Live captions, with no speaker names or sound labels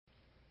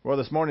Well,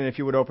 this morning, if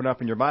you would open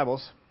up in your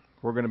Bibles,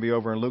 we're going to be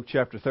over in Luke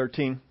chapter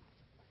 13.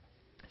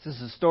 This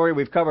is a story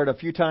we've covered a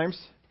few times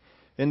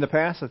in the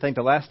past. I think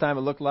the last time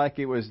it looked like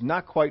it was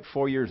not quite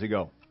 4 years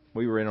ago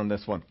we were in on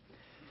this one.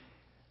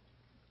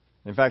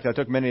 In fact, I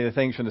took many of the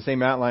things from the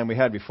same outline we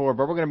had before,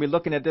 but we're going to be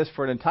looking at this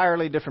for an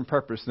entirely different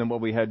purpose than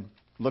what we had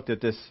looked at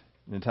this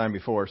in the time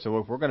before. So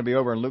we're going to be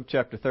over in Luke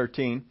chapter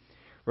 13.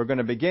 We're going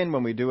to begin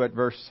when we do at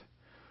verse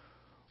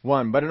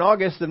 1. But in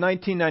August of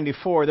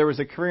 1994, there was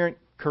a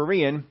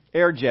Korean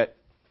air jet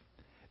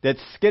that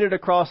skidded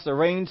across the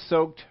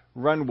rain-soaked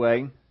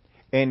runway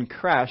and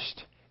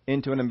crashed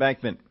into an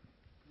embankment.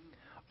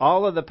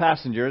 All of the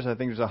passengers, I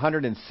think there's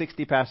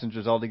 160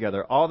 passengers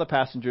altogether, all the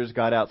passengers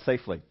got out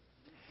safely.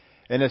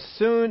 And as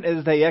soon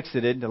as they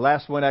exited, the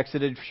last one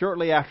exited,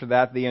 shortly after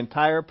that, the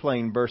entire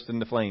plane burst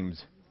into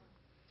flames.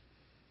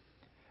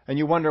 And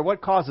you wonder,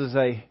 what causes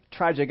a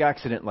tragic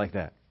accident like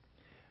that?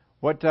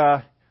 What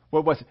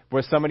was it?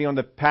 Was somebody on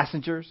the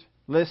passengers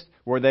list?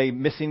 Were they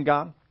missing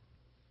God?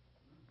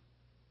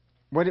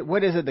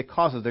 What is it that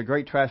causes a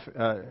great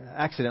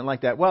accident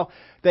like that? Well,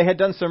 they had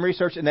done some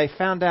research and they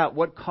found out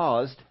what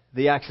caused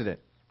the accident.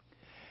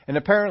 And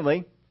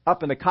apparently,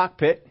 up in the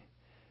cockpit,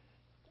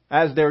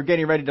 as they were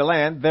getting ready to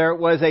land, there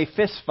was a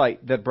fist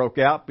fight that broke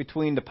out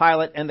between the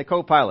pilot and the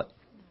co-pilot.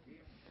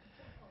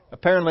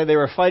 Apparently, they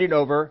were fighting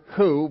over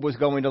who was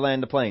going to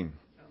land the plane.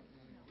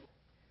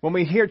 When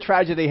we hear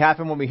tragedy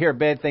happen, when we hear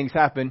bad things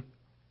happen,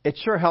 it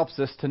sure helps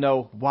us to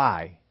know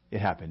why it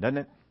happened, doesn't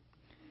it?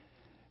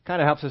 Kind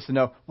of helps us to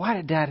know, why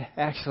did that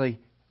actually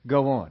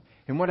go on?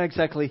 And what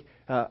exactly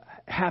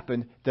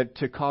happened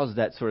to cause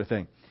that sort of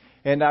thing?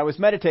 And I was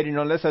meditating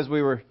on this as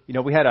we were,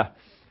 we had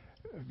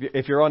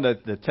if you're on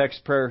the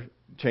text prayer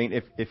chain,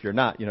 if you're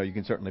not, you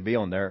can certainly be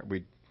on there.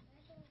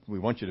 We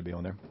want you to be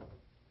on there.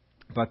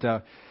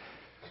 But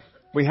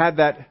we had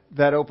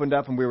that opened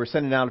up and we were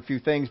sending out a few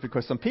things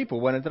because some people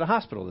went into the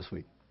hospital this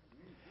week.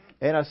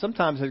 And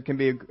sometimes it can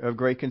be a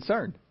great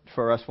concern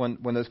for us when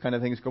those kind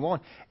of things go on.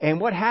 And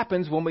what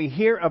happens when we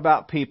hear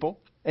about people,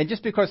 and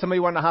just because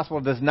somebody went in the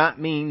hospital does not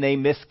mean they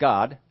miss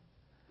God.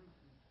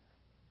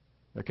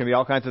 There can be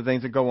all kinds of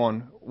things that go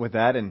on with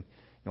that, and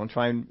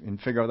try and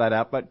figure that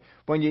out. But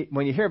when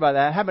you hear about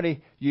that, how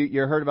many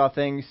you heard about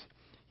things,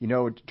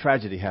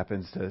 tragedy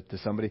happens to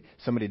somebody.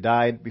 Somebody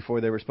died before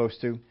they were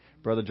supposed to.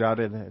 Brother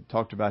Jowden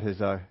talked about his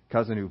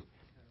cousin who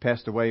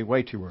passed away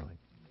way too early.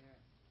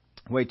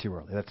 Way too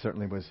early. That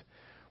certainly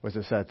was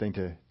a sad thing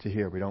to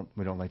hear. We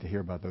don't like to hear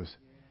about those.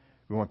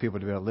 We want people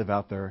to be able to live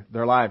out their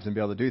lives and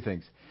be able to do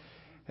things.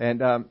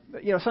 And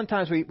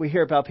sometimes we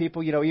hear about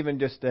people, even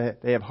just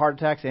they have heart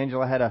attacks.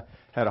 Angela had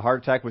a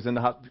heart attack, was in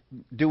the hospital,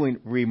 doing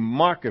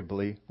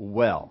remarkably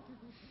well.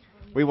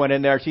 We went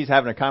in there. She's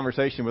having a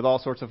conversation with all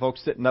sorts of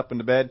folks sitting up in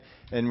the bed,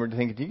 and we're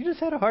thinking, "Did you just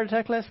had a heart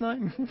attack last night?"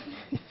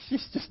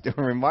 She's just doing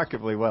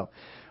remarkably well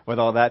with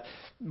all that.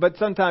 But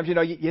sometimes,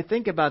 you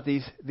think about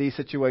these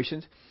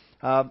situations.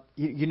 I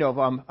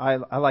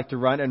like to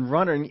run, and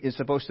running is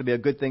supposed to be a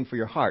good thing for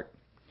your heart.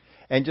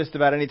 And just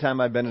about any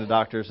time I've been to the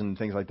doctors and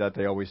things like that,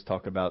 they always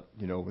talk about,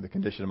 with the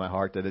condition of my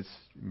heart, that it's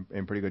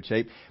in pretty good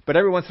shape. But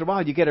every once in a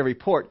while, you get a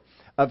report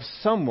of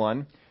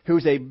someone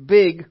who's a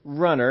big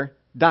runner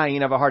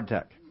dying of a heart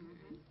attack.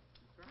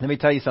 Let me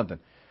tell you something.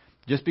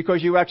 Just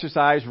because you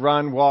exercise,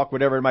 run, walk,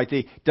 whatever it might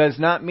be, does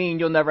not mean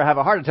you'll never have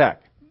a heart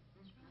attack.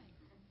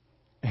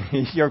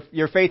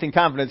 Your faith and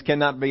confidence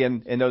cannot be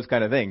in those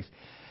kind of things.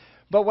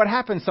 But what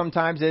happens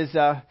sometimes is,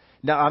 now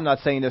I'm not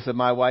saying this of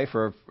my wife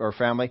or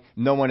family.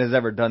 No one has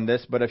ever done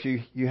this. But if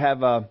you have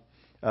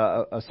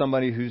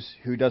somebody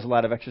who does a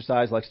lot of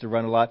exercise, likes to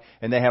run a lot,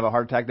 and they have a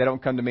heart attack, they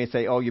don't come to me and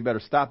say, "Oh, you better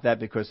stop that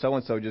because so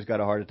and so just got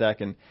a heart attack,"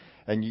 and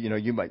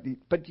you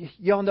might. But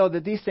you all know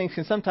that these things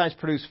can sometimes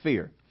produce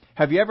fear.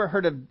 Have you ever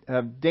heard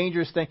of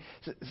dangerous things,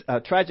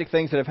 tragic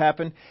things that have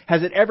happened?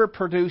 Has it ever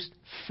produced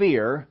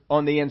fear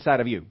on the inside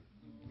of you?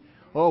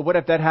 Oh, what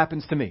if that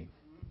happens to me?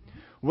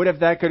 What if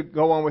that could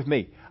go on with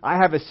me? I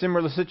have a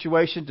similar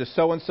situation to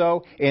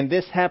so-and-so, and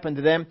this happened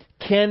to them.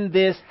 Can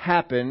this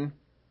happen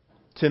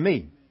to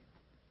me?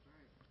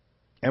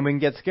 And we can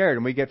get scared,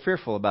 and we get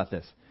fearful about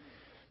this.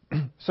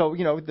 So,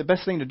 the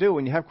best thing to do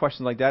when you have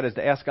questions like that is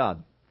to ask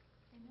God.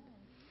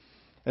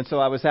 And so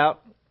I was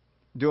out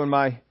doing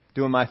my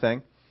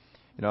thing.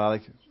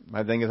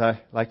 My thing is I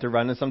like to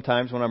run, and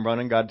sometimes when I'm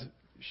running, God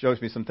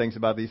shows me some things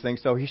about these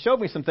things. So He showed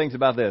me some things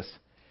about this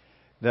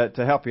that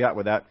to help you out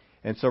with that.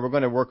 And so we're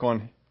going to work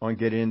on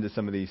getting into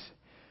some of these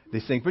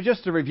things. But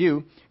just to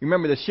review,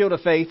 remember the shield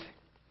of faith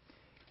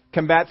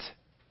combats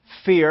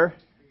fear,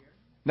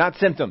 not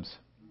symptoms.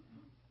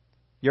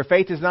 Your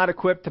faith is not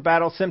equipped to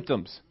battle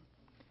symptoms.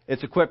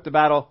 It's equipped to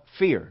battle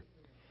fear.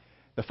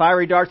 The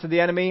fiery darts of the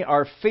enemy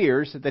are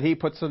fears that he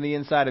puts on the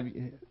inside of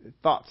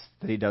thoughts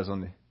that he does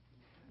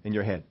in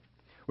your head.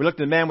 We looked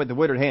at the man with the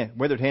withered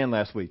hand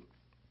last week.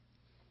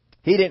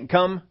 He didn't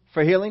come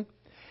for healing.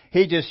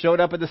 He just showed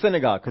up at the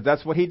synagogue because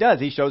that's what he does.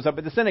 He shows up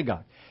at the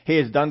synagogue. He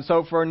has done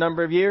so for a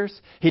number of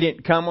years. He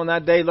didn't come on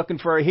that day looking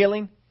for a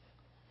healing.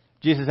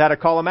 Jesus had to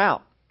call him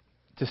out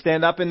to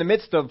stand up in the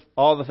midst of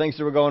all the things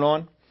that were going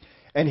on.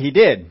 And he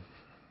did.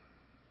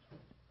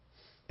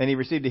 And he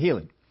received a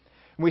healing.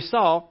 We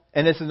saw,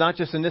 and this is not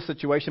just in this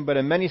situation, but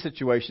in many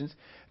situations,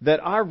 that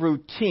our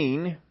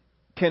routine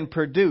can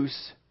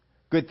produce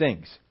good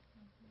things.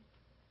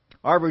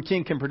 Our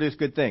routine can produce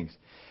good things.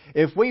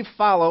 If we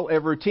follow a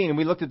routine, and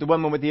we looked at the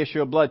woman with the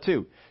issue of blood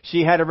too,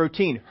 she had a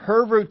routine.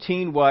 Her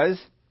routine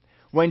was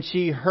when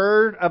she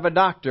heard of a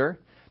doctor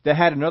that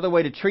had another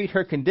way to treat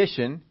her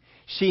condition,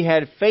 she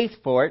had faith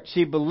for it,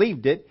 she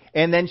believed it,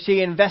 and then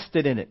she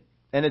invested in it.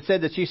 And it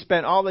said that she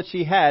spent all that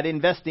she had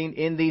investing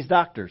in these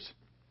doctors.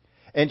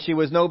 And she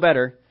was no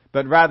better,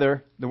 but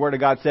rather, the Word of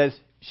God says,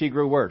 she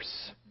grew worse.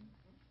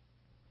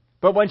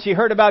 But when she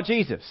heard about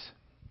Jesus,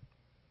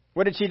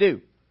 what did she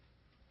do?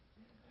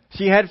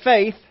 She had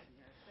faith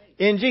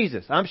in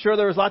Jesus. I'm sure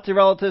there was lots of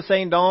relatives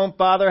saying, don't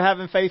bother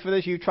having faith for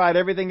this. You tried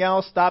everything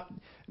else. Stop.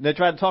 They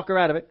tried to talk her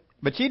out of it.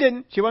 But she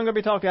didn't. She wasn't going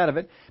to be talked out of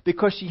it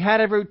because she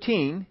had a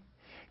routine.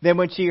 Then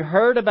when she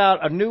heard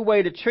about a new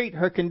way to treat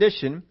her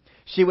condition,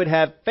 she would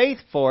have faith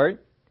for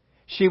it.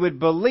 She would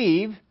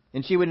believe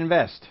and she would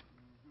invest.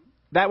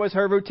 That was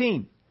her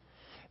routine.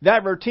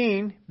 That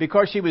routine,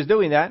 because she was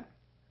doing that,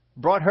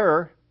 brought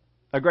her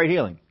a great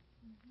healing.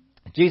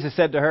 Jesus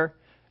said to her,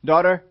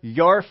 daughter,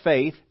 your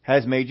faith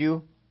has made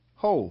you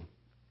whole.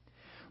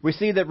 We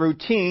see that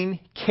routine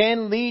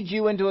can lead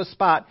you into a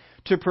spot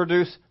to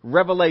produce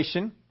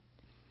revelation.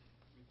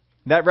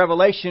 That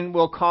revelation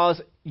will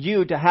cause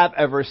you to have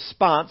a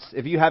response.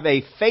 If you have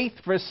a faith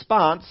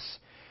response,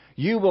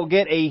 you will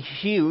get a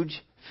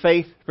huge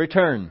faith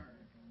return.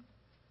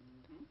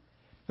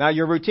 Now,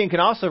 your routine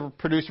can also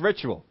produce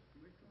ritual.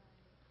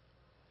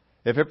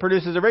 If it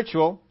produces a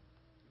ritual,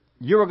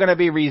 you are going to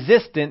be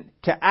resistant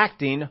to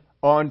acting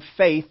on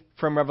faith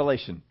from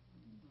revelation.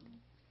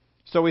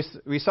 So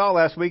we saw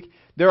last week,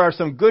 there are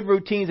some good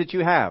routines that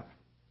you have.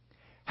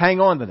 Hang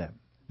on to them.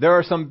 There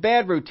are some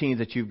bad routines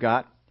that you've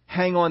got.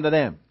 Hang on to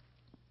them.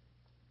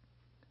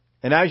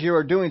 And as you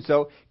are doing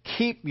so,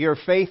 keep your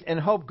faith and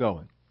hope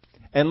going.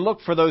 And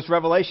look for those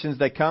revelations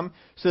that come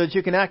so that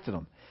you can act on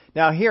them.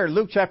 Now here,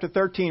 Luke chapter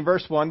 13,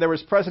 verse 1, there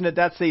was present at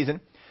that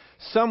season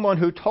someone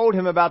who told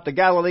him about the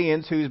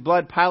Galileans whose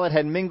blood Pilate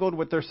had mingled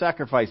with their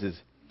sacrifices.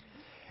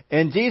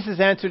 And Jesus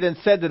answered and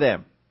said to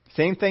them,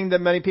 same thing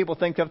that many people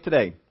think of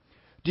today.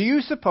 Do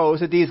you suppose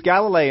that these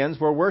Galileans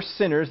were worse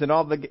sinners than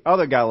all the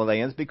other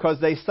Galileans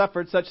because they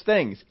suffered such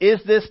things?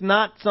 Is this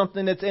not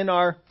something that's in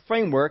our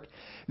framework,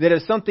 that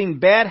if something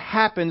bad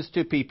happens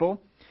to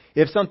people,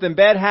 if something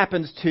bad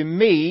happens to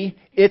me,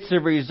 it's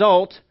a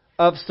result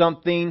of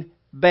something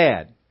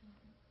bad?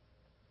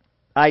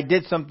 I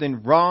did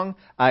something wrong.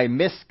 I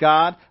missed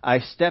God. I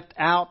stepped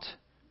out,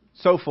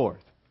 so forth.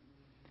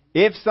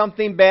 If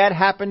something bad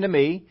happened to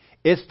me,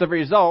 it's the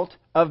result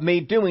of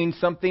me doing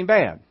something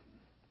bad.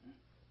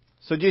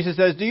 So Jesus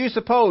says, do you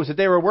suppose that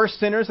they were worse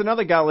sinners than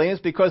other Galileans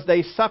because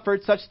they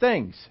suffered such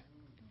things?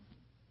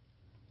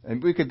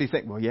 And we could be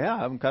thinking, well, yeah,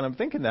 I'm kind of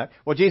thinking that.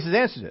 Well, Jesus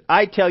answers it.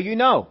 I tell you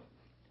no.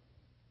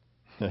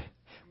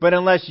 But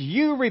unless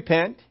you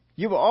repent,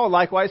 you will all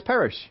likewise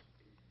perish.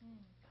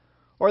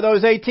 Or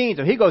those 18,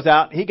 so he goes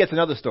out, he gets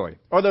another story.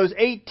 Or those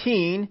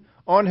 18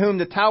 on whom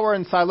the tower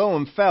in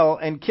Siloam fell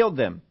and killed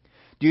them.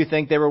 Do you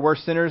think they were worse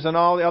sinners than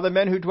all the other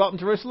men who dwelt in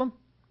Jerusalem?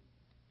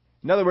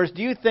 In other words,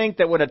 do you think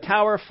that when a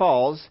tower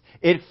falls,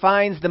 it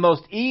finds the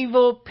most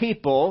evil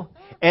people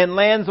and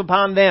lands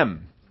upon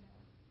them?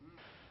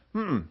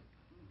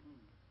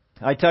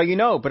 I tell you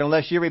no, but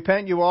unless you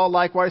repent, you will all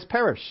likewise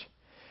perish.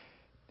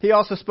 He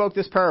also spoke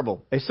this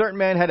parable. A certain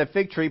man had a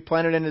fig tree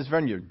planted in his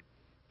vineyard,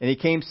 and he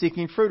came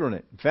seeking fruit on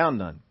it, and found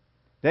none.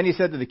 Then he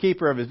said to the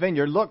keeper of his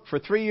vineyard, look, for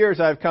 3 years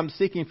I have come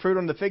seeking fruit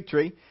on the fig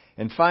tree,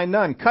 and find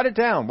none. Cut it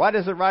down. Why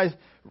does it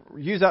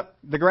use up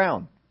the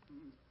ground?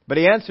 But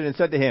he answered and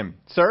said to him,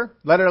 sir,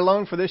 let it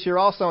alone for this year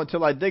also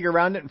until I dig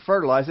around it and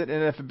fertilize it,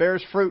 and if it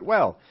bears fruit,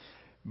 well.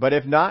 But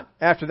if not,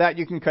 after that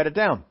you can cut it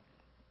down.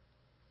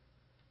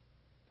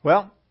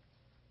 Well,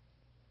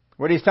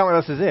 what he's telling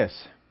us is this.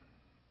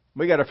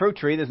 We got a fruit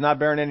tree that's not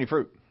bearing any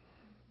fruit.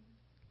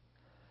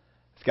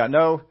 It's got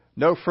no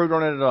fruit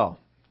on it at all.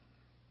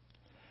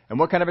 And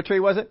what kind of a tree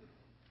was it?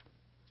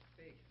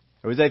 Fig.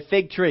 It was a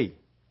fig tree.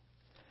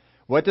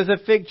 What does a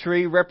fig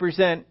tree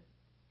represent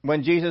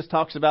when Jesus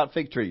talks about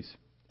fig trees?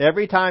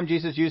 Every time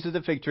Jesus uses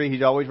a fig tree,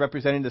 he's always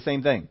representing the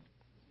same thing.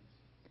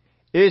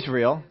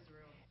 Israel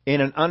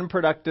in an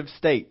unproductive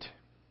state.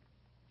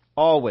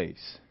 Always.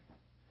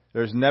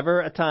 There's never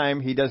a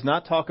time he does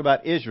not talk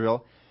about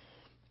Israel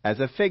as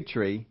a fig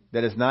tree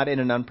that is not in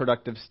an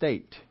unproductive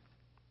state.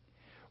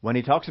 When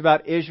he talks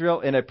about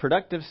Israel in a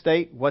productive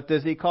state, what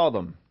does he call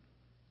them?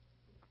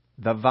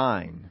 The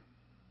vine.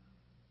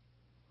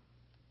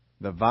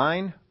 The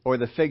vine or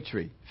the fig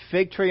tree.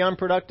 Fig tree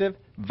unproductive,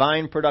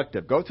 vine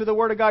productive. Go through the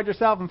Word of God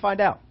yourself and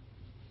find out.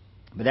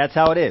 But that's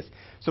how it is.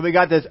 So we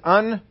got this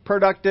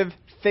unproductive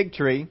fig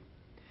tree.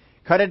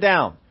 Cut it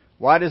down.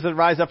 Why does it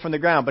rise up from the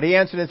ground? But he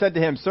answered and said to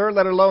him, sir,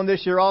 let it alone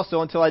this year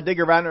also until I dig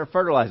around it and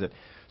fertilize it.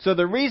 So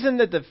the reason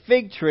that the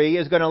fig tree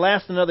is going to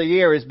last another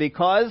year is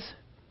because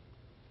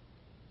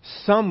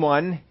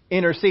someone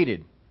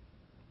interceded.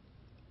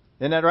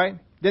 Isn't that right?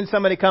 Didn't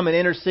somebody come and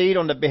intercede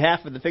on the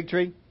behalf of the fig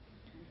tree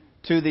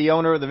to the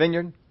owner of the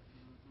vineyard?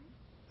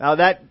 Now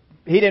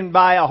he didn't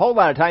buy a whole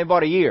lot of time. He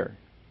bought a year.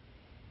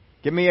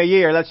 Give me a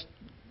year. Let's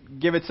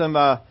give it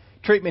some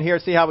treatment here,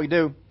 see how we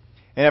do.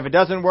 And if it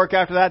doesn't work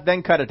after that,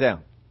 then cut it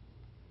down.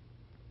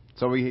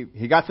 So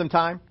he got some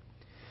time.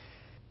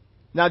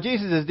 Now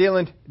Jesus is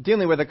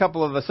dealing with a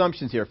couple of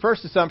assumptions here.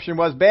 First assumption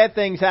was bad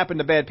things happen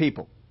to bad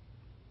people.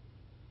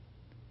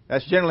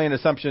 That's generally an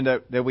assumption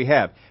that we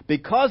have.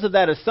 Because of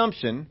that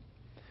assumption,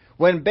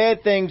 when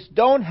bad things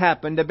don't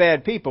happen to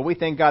bad people, we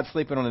think God's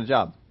sleeping on the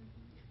job.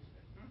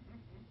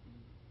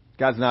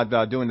 God's not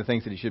doing the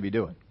things that he should be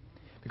doing.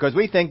 Because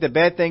we think that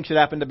bad things should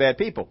happen to bad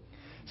people.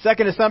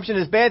 Second assumption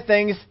is bad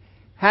things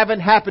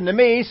haven't happened to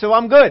me, so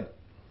I'm good.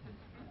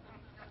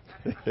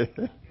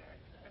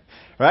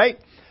 Right?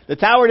 The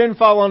tower didn't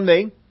fall on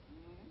me,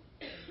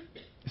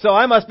 so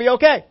I must be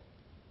okay.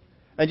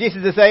 And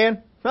Jesus is saying,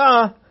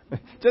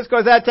 just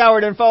because that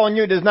tower didn't fall on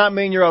you does not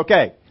mean you're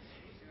okay.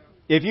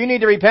 If you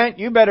need to repent,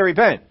 you better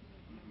repent.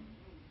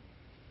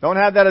 Don't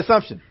have that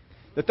assumption.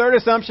 The third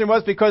assumption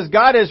was because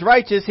God is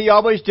righteous, he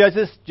always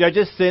judges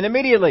sin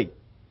immediately.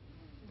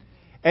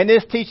 And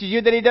this teaches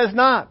you that he does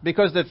not,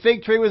 because the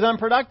fig tree was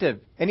unproductive.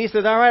 And he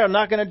says, all right, I'm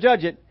not going to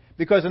judge it,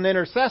 because an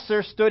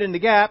intercessor stood in the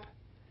gap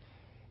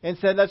and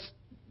said,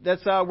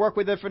 let's work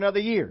with it for another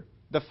year.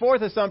 The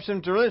fourth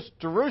assumption,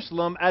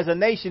 Jerusalem as a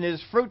nation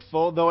is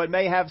fruitful, though it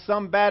may have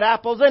some bad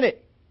apples in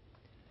it.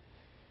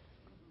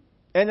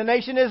 And the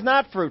nation is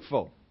not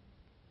fruitful.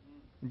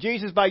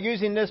 Jesus, by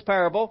using this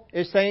parable,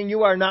 is saying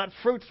you are not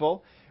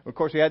fruitful. Of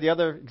course, we had the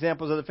other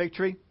examples of the fig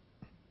tree,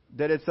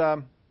 that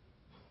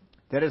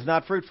it's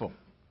not fruitful.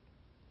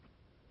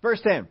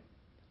 Verse 10.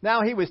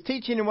 Now he was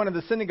teaching in one of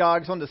the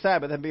synagogues on the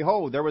Sabbath, and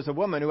behold, there was a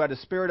woman who had a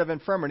spirit of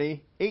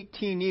infirmity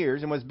 18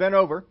 years, and was bent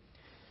over,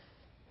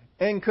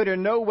 and could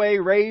in no way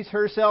raise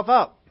herself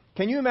up.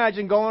 Can you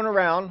imagine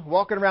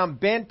walking around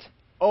bent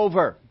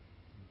over,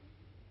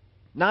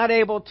 not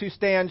able to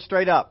stand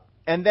straight up,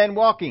 and then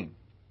walking?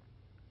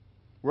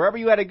 Wherever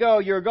you had to go,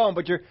 you were going,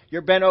 but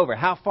you're bent over.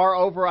 How far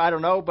over, I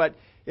don't know, but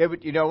it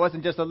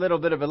wasn't just a little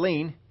bit of a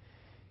lean.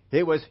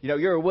 It was,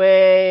 you're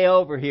way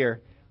over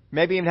here.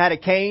 Maybe even had a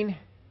cane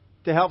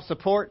to help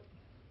support.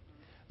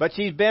 But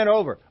she's bent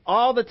over.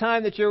 All the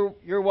time that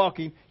you're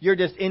walking, you're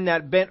just in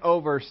that bent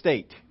over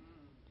state.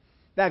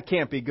 That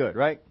can't be good,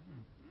 right?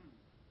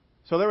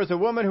 So there was a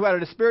woman who had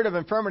a spirit of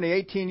infirmity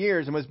 18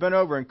 years and was bent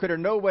over and could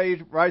in no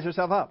way rise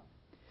herself up.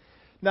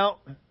 Now,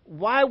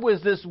 why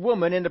was this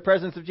woman in the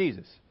presence of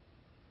Jesus?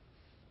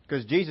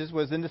 Because Jesus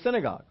was in the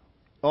synagogue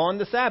on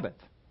the Sabbath.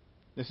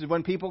 This is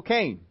when people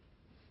came.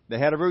 They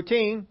had a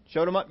routine.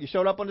 You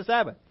showed up on the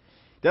Sabbath.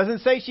 Doesn't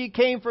say she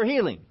came for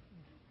healing.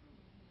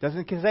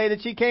 Doesn't say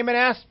that she came and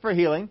asked for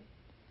healing.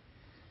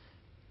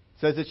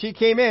 It says that she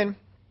came in,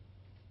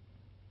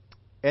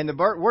 and the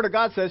Word of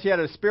God says she had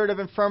a spirit of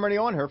infirmity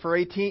on her for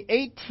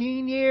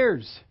 18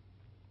 years.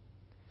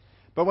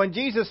 But when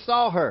Jesus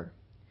saw her,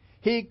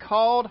 he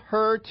called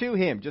her to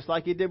him, just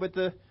like he did with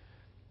the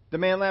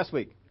man last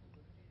week.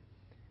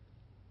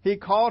 He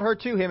called her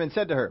to him and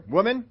said to her,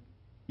 "Woman,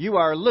 you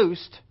are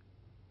loosed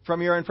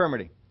from your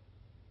infirmity."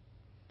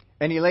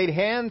 And he laid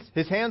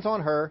his hands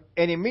on her,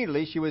 and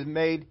immediately she was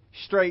made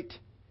straight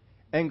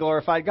and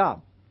glorified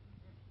God.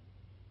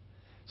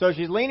 So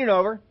she's leaning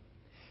over.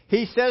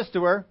 He says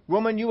to her,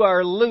 "Woman, you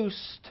are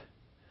loosed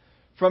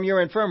from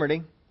your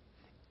infirmity."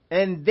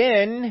 And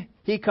then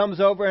he comes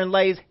over and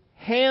lays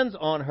hands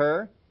on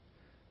her.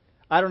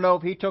 I don't know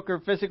if he took her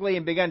physically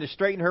and began to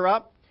straighten her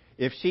up,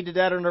 if she did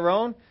that on her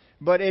own.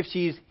 But if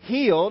she's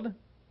healed,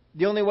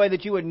 the only way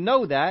that you would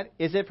know that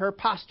is if her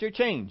posture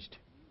changed.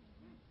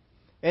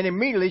 And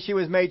immediately she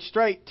was made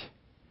straight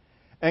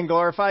and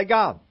glorified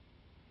God.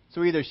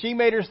 So either she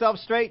made herself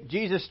straight,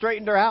 Jesus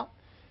straightened her out,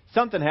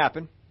 something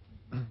happened,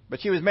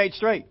 but she was made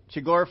straight.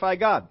 She glorified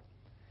God.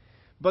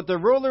 But the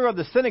ruler of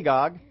the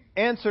synagogue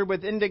answered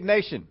with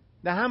indignation.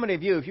 Now, how many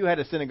of you, if you had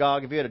a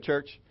synagogue, if you had a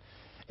church,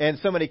 and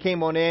somebody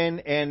came on in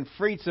and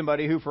freed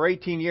somebody who for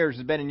 18 years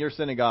has been in your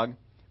synagogue,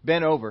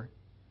 bent over,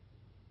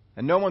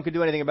 and no one could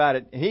do anything about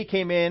it, and he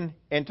came in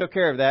and took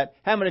care of that,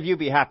 how many of you would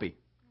be happy?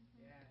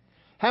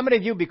 How many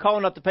of you would be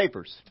calling up the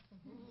papers?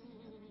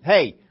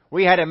 Hey,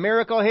 we had a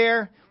miracle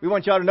here. We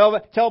want y'all to know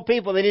it. Tell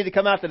people they need to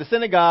come out to the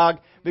synagogue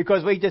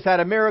because we just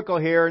had a miracle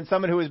here, and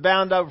someone who was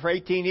bound up for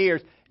 18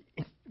 years.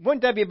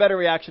 Wouldn't that be a better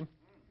reaction?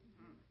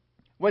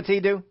 What's he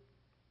do?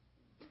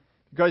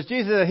 Because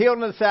Jesus had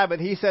healed on the Sabbath,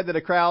 he said to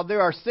the crowd,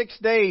 "There are 6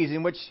 days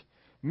in which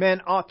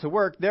men ought to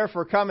work.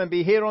 Therefore come and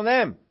be healed on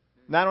them,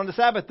 not on the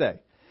Sabbath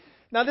day."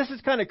 Now this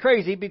is kind of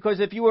crazy, because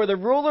if you are the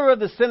ruler of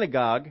the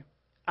synagogue,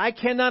 I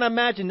cannot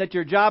imagine that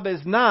your job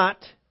is not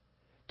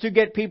to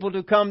get people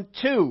to come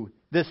to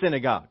the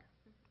synagogue.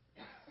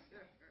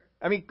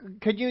 I mean,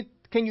 can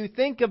you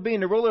think of being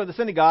the ruler of the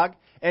synagogue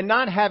and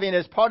not having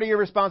as part of your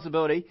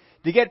responsibility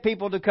to get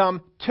people to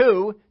come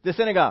to the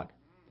synagogue?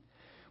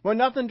 Well,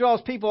 nothing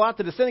draws people out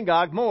to the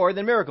synagogue more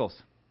than miracles.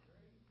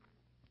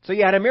 So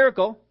you had a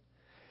miracle.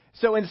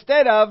 So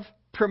instead of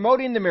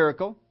promoting the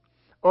miracle,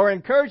 or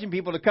encouraging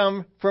people to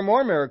come for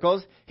more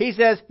miracles. He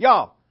says,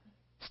 y'all,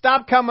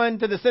 stop coming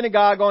to the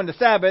synagogue on the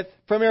Sabbath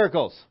for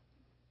miracles.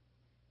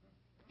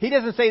 He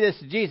doesn't say this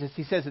to Jesus.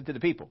 He says it to the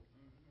people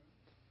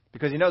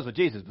because he knows what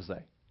Jesus will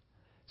say.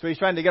 So he's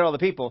trying to get all the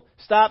people,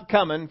 stop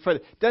coming for...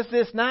 Does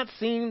this not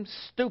seem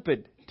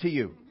stupid to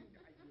you?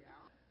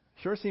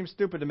 Sure seems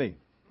stupid to me.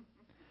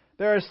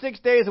 There are 6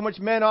 days in which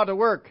men ought to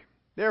work.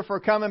 Therefore,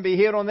 come and be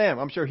healed on them.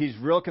 I'm sure he's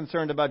real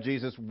concerned about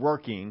Jesus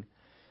working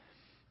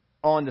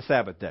on the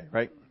Sabbath day,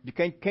 right?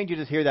 Can't you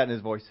just hear that in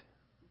his voice?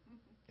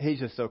 He's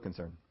just so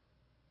concerned.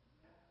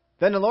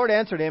 Then the Lord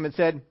answered him and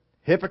said,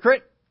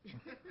 hypocrite.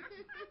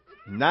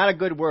 Not a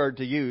good word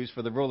to use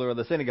for the ruler of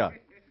the synagogue.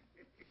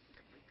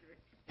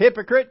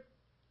 Hypocrite,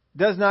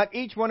 does not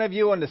each one of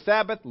you on the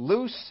Sabbath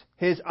loose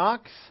his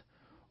ox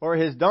or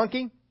his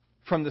donkey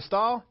from the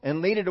stall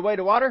and lead it away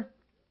to water?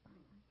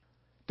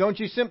 Don't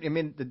you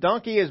the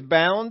donkey is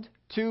bound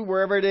to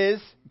wherever it is.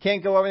 You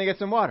can't go over and get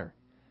some water.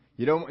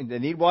 They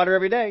need water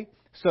every day.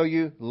 So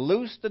you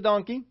loose the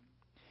donkey,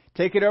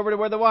 take it over to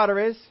where the water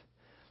is,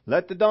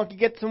 let the donkey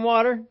get some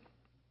water,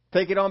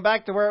 take it on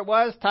back to where it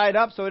was, tie it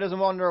up so it doesn't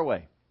wander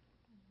away.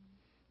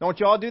 Don't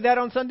you all do that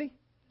on Sunday?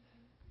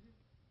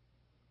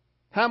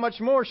 How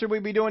much more should we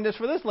be doing this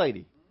for this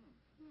lady?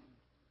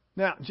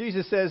 Now,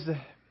 Jesus says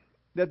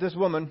that this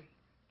woman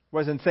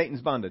was in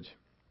Satan's bondage.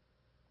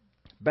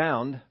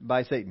 Bound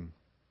by Satan.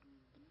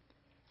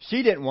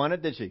 She didn't want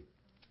it, did she?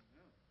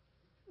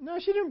 No,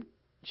 she didn't.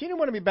 She didn't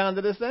want to be bound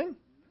to this thing.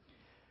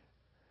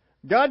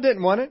 God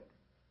didn't want it.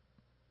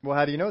 Well,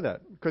 how do you know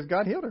that? Because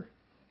God healed her.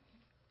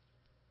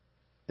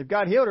 If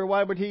God healed her,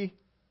 why would he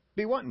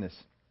be wanting this?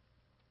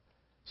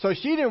 So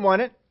she didn't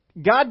want it.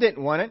 God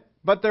didn't want it.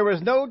 But there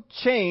was no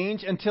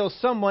change until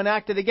someone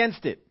acted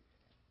against it.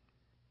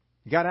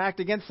 You got to act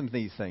against some of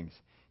these things.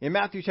 In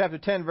Matthew chapter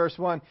 10, verse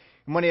 1,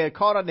 and when he had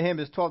called unto him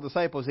his 12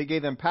 disciples, he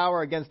gave them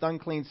power against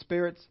unclean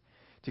spirits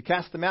to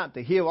cast them out,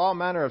 to heal all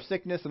manner of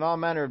sickness and all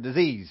manner of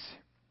disease.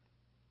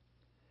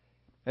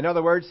 In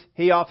other words,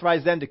 he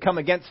authorized them to come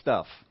against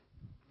stuff.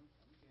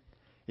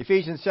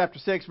 Ephesians chapter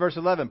 6, verse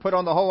 11, put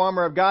on the whole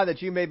armor of God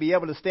that you may be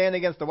able to stand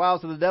against the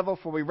wiles of the devil,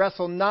 for we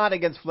wrestle not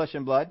against flesh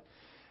and blood,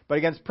 but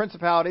against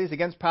principalities,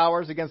 against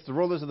powers, against the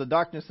rulers of the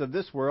darkness of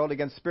this world,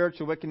 against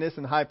spiritual wickedness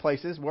in high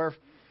places.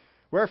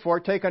 Wherefore,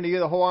 take unto you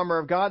the whole armor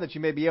of God, that you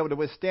may be able to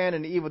withstand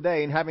in the evil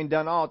day, and having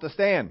done all, to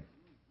stand.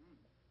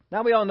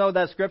 Now, we all know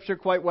that scripture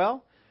quite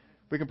well.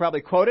 We can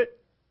probably quote it.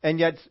 And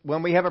yet,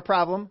 when we have a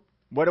problem,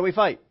 what do we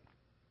fight?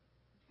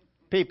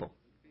 People.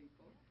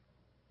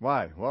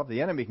 Why? Well, if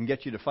the enemy can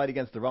get you to fight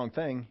against the wrong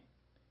thing,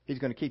 he's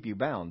going to keep you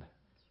bound.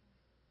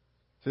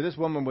 So this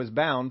woman was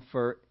bound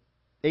for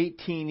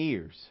 18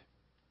 years.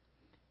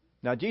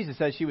 Now, Jesus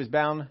says she was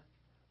bound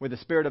with the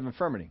spirit of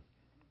infirmity.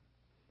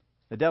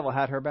 The devil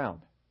had her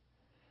bound.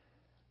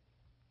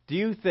 Do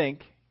you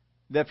think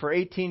that for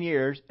 18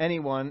 years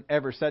anyone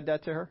ever said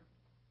that to her?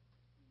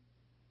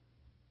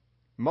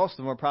 Most of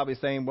them are probably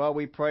saying, well,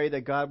 we pray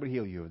that God would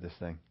heal you of this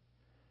thing.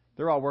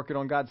 They're all working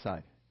on God's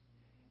side.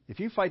 If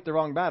you fight the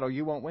wrong battle,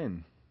 you won't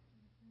win.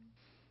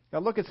 Now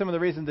look at some of the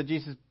reasons that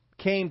Jesus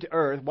came to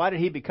earth. Why did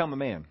he become a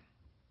man?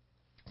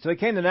 So he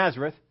came to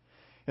Nazareth.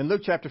 In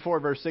Luke chapter 4,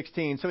 verse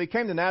 16, so he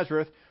came to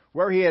Nazareth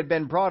where he had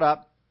been brought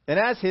up, and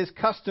as his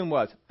custom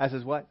was. As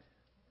his what?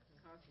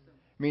 Custom.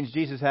 Means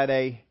Jesus had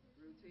a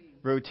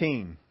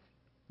routine,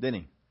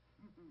 didn't he?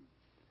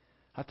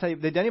 I'll tell you,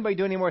 did anybody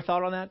do any more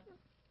thought on that?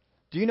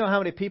 Do you know how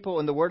many people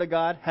in the Word of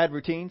God had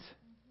routines?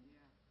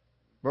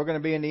 We're going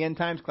to be in the end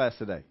times class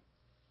today,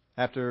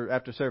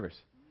 after service.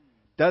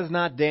 Does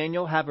not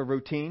Daniel have a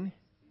routine?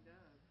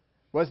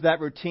 Was that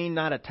routine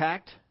not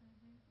attacked?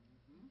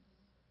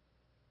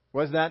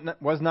 Was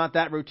not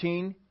that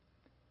routine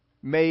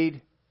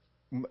made?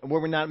 Were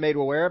we not made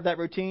aware of that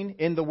routine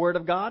in the Word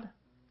of God?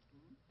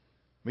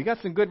 We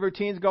got some good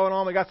routines going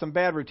on. We got some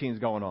bad routines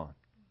going on.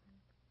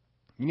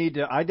 You need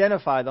to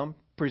identify them,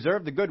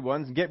 preserve the good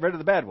ones, and get rid of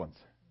the bad ones.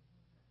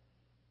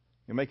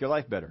 You'll make your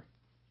life better.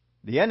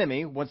 The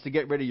enemy wants to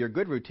get rid of your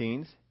good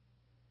routines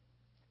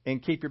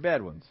and keep your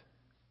bad ones.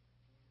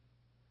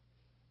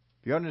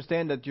 If you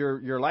understand that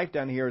your life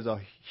down here is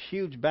a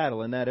huge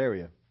battle in that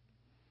area,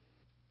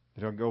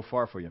 it'll go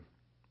far for you.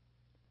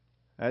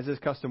 As his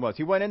custom was.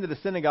 He went into the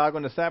synagogue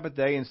on the Sabbath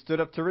day and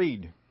stood up to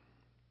read.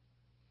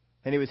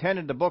 And he was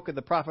handed the book of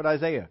the prophet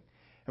Isaiah.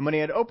 And when he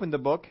had opened the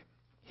book,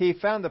 he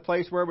found the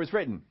place where it was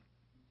written.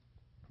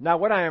 Now,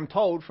 what I am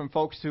told from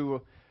folks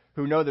who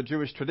know the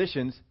Jewish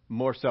traditions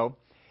more so,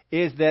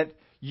 is that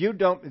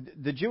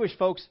the Jewish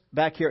folks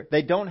back here,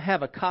 they don't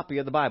have a copy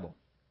of the Bible.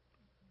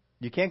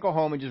 You can't go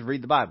home and just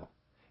read the Bible.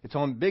 It's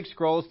on big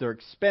scrolls. They're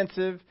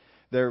expensive.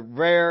 They're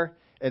rare.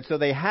 And so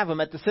they have them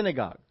at the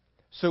synagogue.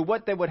 So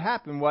what would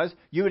happen was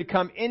you would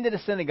come into the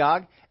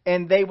synagogue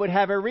and they would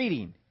have a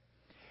reading.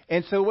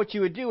 And so what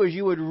you would do is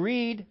you would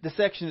read the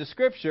section of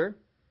Scripture,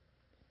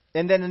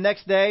 and then the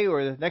next day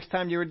or the next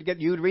time you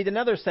would read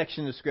another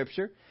section of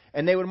Scripture,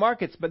 and they would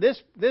mark it. But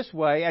this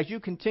way, as you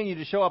continue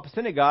to show up at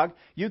synagogue,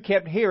 you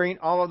kept hearing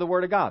all of the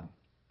Word of God.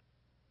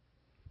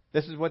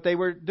 This is what they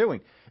were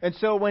doing. And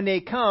so when they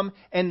come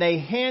and they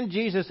hand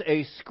Jesus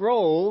a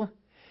scroll,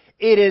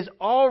 it is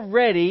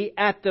already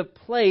at the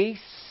place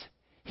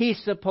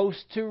he's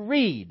supposed to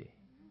read.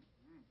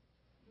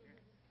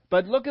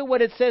 But look at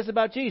what it says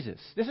about Jesus.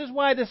 This is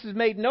why this is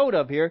made note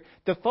of here.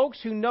 The folks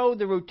who know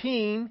the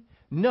routine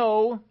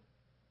know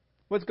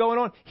what's going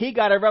on. He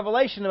got a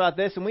revelation about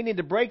this, and we need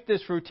to break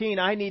this routine.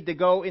 I need to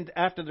go in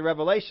after the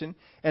revelation.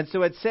 And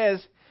so it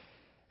says,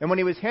 and when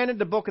he was handed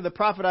the book of the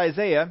prophet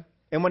Isaiah,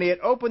 and when he had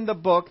opened the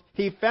book,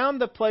 he found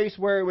the place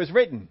where it was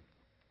written.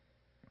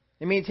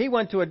 It means he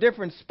went to a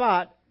different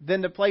spot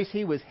than the place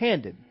he was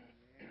handed.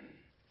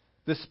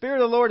 The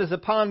Spirit of the Lord is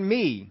upon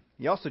me.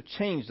 He also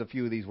changed a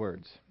few of these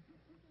words.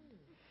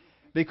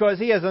 Because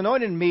he has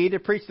anointed me to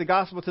preach the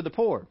gospel to the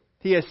poor.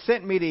 He has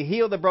sent me to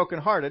heal the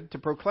brokenhearted, to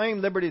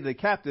proclaim liberty to the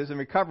captives and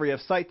recovery of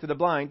sight to the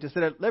blind, to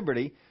set at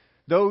liberty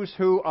those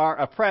who are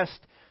oppressed,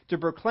 to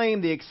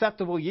proclaim the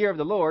acceptable year of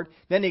the Lord.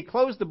 Then he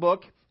closed the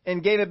book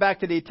and gave it back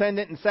to the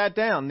attendant and sat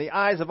down. The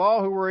eyes of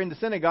all who were in the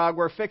synagogue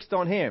were fixed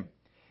on him.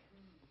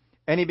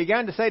 And he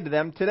began to say to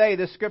them, today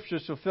this scripture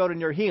is fulfilled in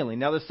your healing.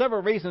 Now there's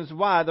several reasons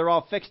why they're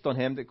all fixed on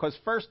him. Because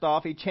first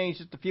off, he changed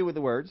just a few of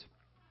the words.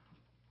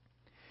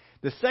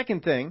 The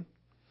second thing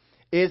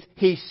is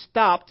he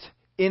stopped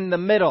in the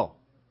middle.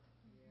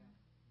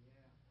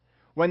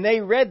 When they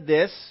read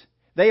this,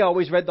 they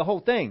always read the whole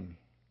thing.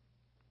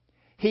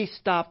 He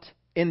stopped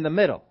in the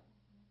middle.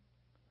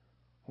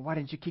 Well, why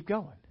didn't you keep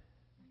going?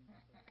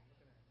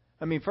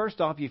 I mean, first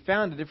off, you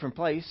found a different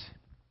place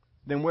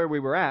than where we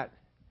were at.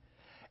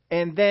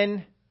 And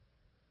then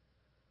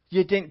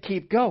you didn't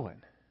keep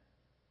going.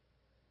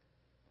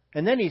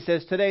 And then he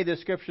says, today the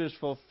scripture is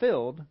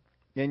fulfilled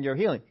in your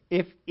healing.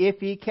 If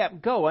he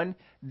kept going,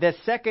 the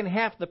second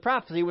half of the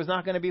prophecy was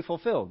not going to be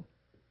fulfilled.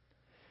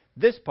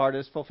 This part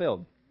is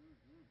fulfilled.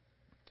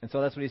 And so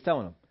that's what he's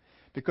telling them.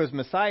 Because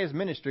Messiah's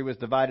ministry was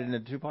divided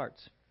into two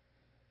parts.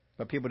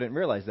 But people didn't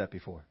realize that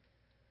before.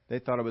 They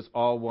thought it was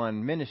all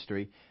one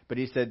ministry. But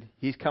he said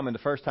he's coming the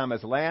first time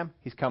as a lamb.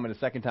 He's coming the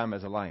second time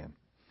as a lion.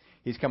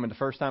 He's coming the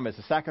first time as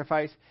a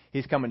sacrifice.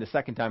 He's coming the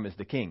second time as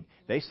the king.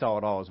 They saw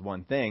it all as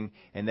one thing.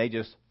 And they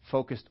just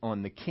focused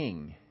on the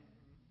king.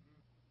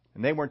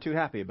 And they weren't too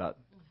happy about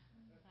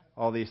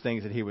all these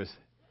things that he was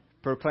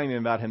proclaiming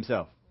about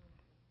himself.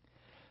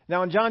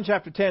 Now in John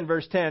chapter 10,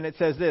 verse 10, it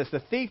says this, the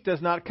thief does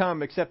not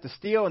come except to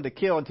steal and to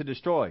kill and to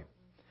destroy.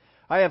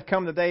 I have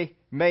come that they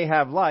may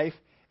have life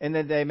and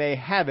that they may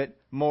have it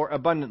more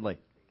abundantly.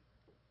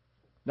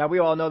 Now we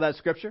all know that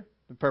scripture,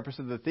 the purpose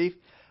of the thief.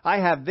 I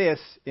have this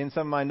in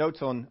some of my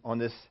notes on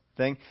this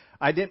thing.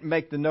 I didn't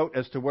make the note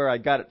as to where I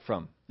got it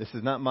from. This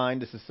is not mine.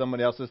 This is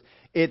somebody else's.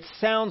 It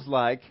sounds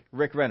like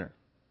Rick Renner.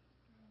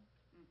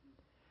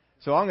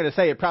 So I'm going to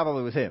say it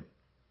probably was him.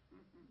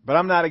 But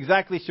I'm not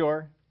exactly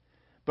sure.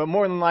 But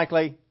more than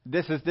likely,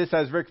 this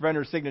has Rick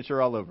Renner's signature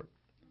all over.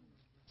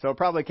 So it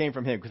probably came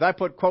from him. Because I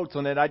put quotes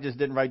on it. I just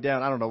didn't write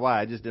down. I don't know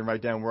why. I just didn't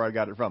write down where I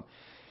got it from.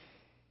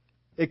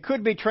 It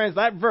could be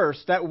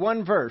that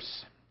one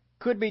verse,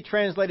 could be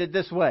translated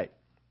this way.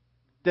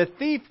 The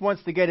thief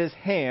wants to get his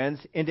hands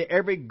into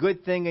every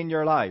good thing in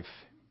your life.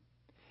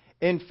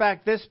 In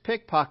fact, this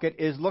pickpocket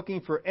is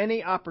looking for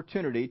any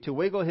opportunity to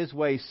wiggle his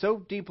way so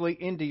deeply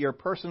into your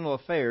personal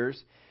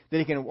affairs that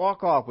he can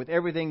walk off with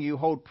everything you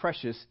hold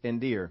precious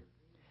and dear.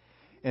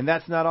 And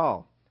that's not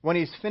all. When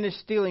he's finished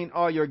stealing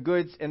all your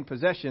goods and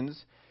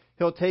possessions,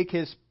 he'll take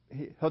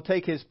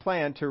his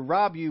plan to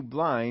rob you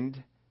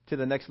blind to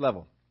the next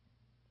level.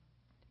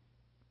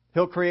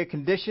 He'll create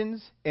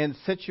conditions and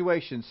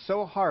situations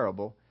so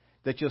horrible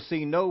that you'll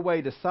see no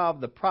way to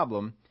solve the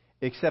problem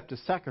except to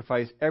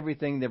sacrifice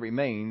everything that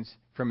remains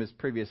from his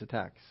previous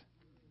attacks.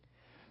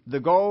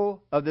 The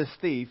goal of this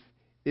thief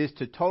is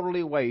to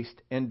totally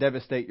waste and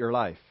devastate your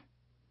life.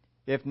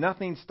 If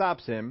nothing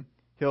stops him,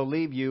 he'll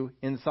leave you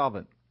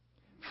insolvent,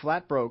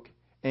 flat broke,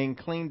 and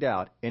cleaned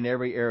out in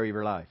every area of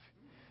your life.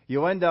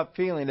 You'll end up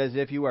feeling as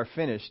if you are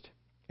finished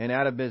and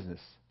out of business.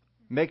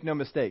 Make no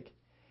mistake,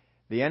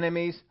 the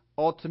enemy's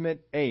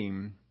ultimate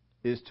aim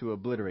is to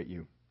obliterate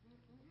you.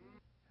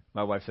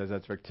 My wife says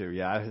that's Rick too.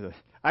 Yeah,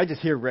 I just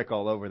hear Rick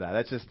all over that.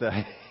 That's just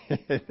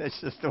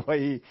the way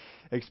he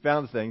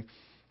expounds things.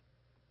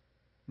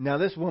 Now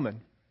this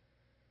woman,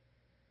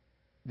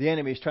 the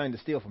enemy is trying to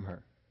steal from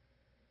her.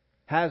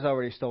 Has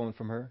already stolen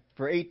from her.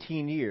 For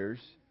 18 years,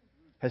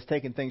 has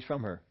taken things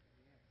from her.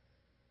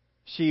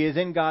 She is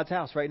in God's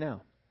house right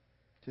now.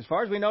 As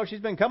far as we know,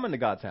 she's been coming to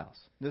God's house.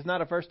 This is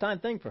not a first-time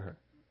thing for her.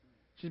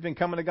 She's been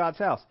coming to God's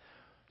house.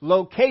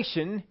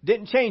 Location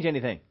didn't change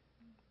anything.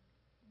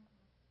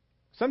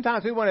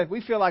 Sometimes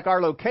we feel like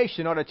our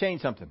location ought to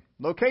change something.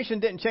 Location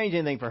didn't change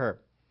anything for her.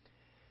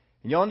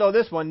 And you all know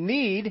this one.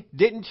 Need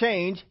didn't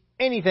change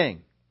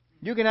anything.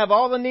 You can have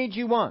all the needs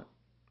you want.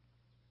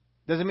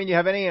 Doesn't mean you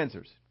have any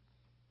answers.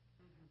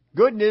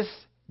 Goodness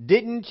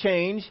didn't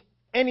change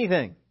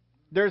anything.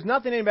 There's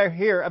nothing in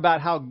here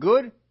about how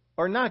good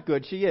or not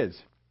good she is.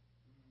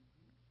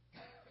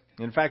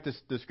 In fact,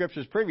 the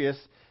scriptures previous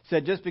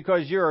said just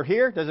because you're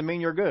here doesn't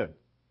mean you're good.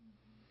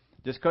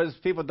 Just because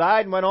people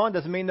died and went on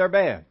doesn't mean they're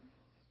bad.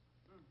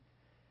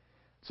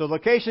 So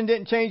location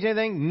didn't change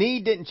anything.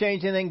 Need didn't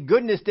change anything.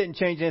 Goodness didn't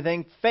change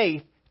anything.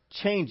 Faith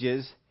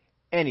changes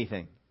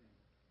anything.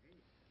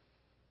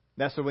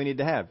 That's what we need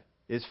to have,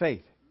 is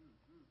faith.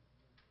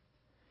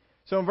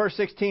 So in verse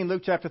 16,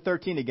 Luke chapter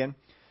 13 again.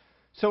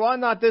 So ought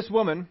not this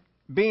woman,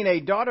 being a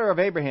daughter of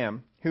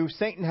Abraham, who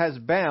Satan has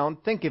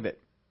bound, think of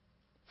it,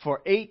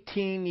 for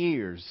 18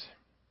 years,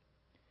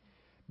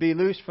 be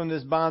loosed from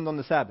this bond on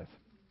the Sabbath?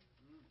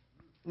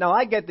 Now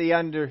I get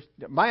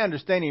my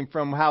understanding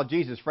from how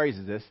Jesus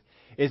phrases this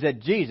is that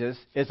Jesus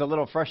is a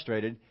little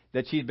frustrated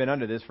that she's been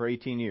under this for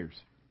 18 years.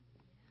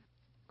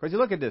 Because you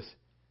look at this.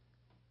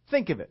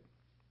 Think of it.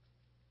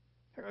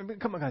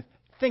 Come on, guys.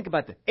 Think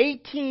about this.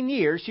 18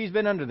 years she's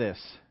been under this.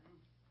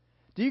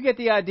 Do you get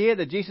the idea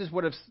that Jesus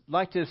would have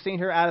liked to have seen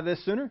her out of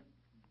this sooner?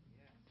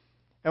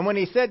 And when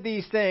he said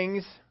these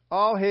things,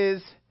 all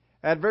his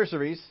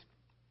adversaries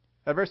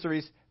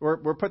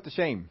were put to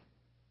shame.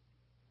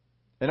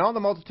 And all the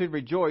multitude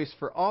rejoiced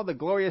for all the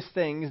glorious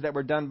things that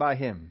were done by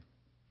him.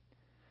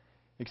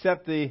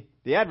 Except the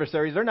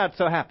adversaries, they're not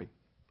so happy.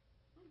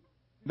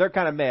 They're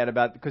kind of mad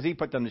about it because he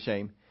put them to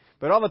shame.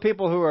 But all the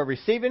people who are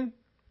receiving,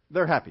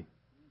 they're happy.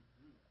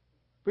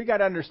 We got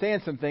to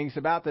understand some things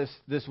about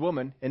this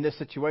woman in this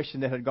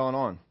situation that had gone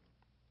on.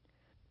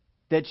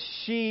 That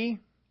she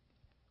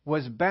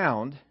was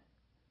bound,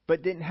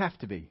 but didn't have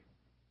to be.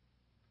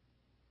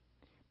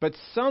 But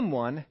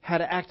someone had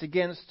to act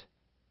against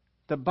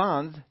the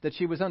bond that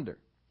she was under.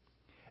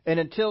 And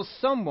until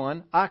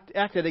someone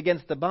acted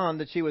against the bond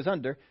that she was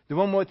under, the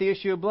woman with the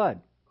issue of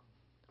blood,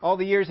 all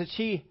the years that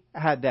she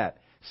had that,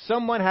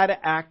 someone had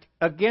to act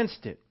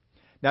against it.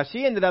 Now,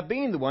 she ended up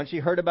being the one. She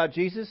heard about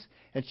Jesus,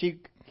 and she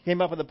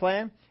came up with a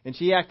plan, and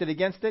she acted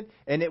against it,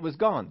 and it was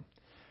gone.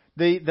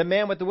 The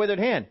man with the withered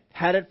hand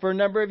had it for a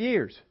number of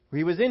years.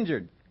 He was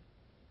injured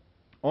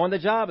on the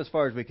job, as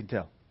far as we can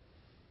tell.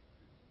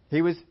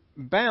 He was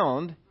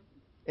bound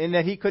in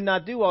that he could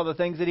not do all the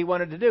things that he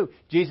wanted to do.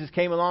 Jesus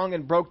came along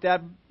and broke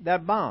that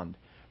bond,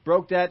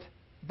 broke that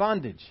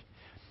bondage.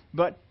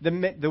 But the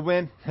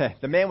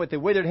man with the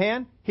withered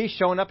hand, he's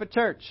showing up at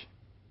church.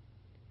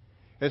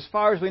 As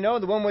far as we know,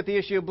 the woman with the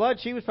issue of blood,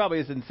 she was probably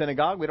in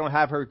synagogue. We don't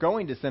have her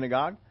going to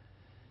synagogue.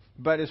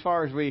 But as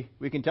far as we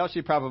can tell,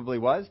 she probably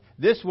was.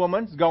 This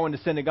woman's going to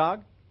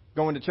synagogue,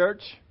 going to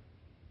church.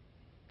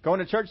 Going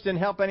to church didn't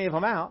help any of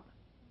them out.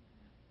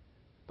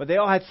 But they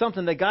all had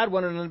something that God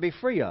wanted them to be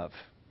free of.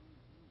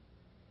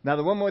 Now,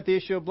 the woman with the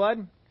issue of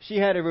blood, she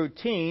had a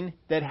routine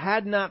that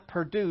had not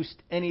produced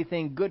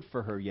anything good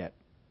for her yet.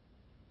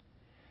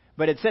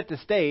 But it set the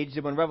stage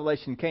that when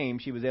Revelation came,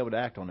 she was able to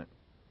act on it.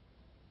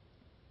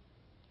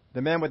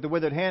 The man with the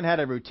withered hand had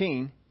a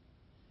routine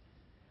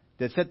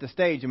that set the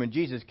stage, and when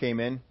Jesus came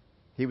in,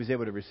 he was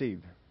able to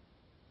receive.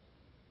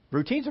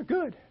 Routines are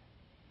good.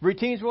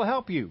 Routines will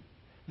help you.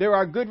 There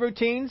are good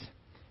routines,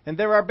 and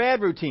there are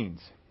bad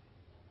routines.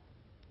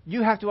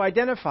 You have to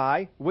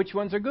identify which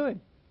ones are good.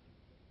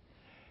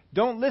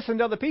 Don't listen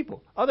to other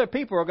people. Other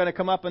people are going to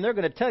come up and they're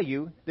going to tell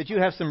you that you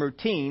have some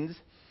routines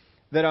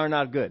that are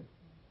not good.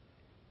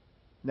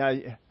 Now,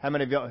 how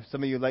many of you,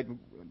 some of you,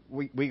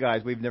 we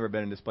guys, we've never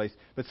been in this place,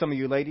 but some of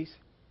you ladies,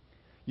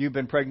 you've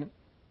been pregnant.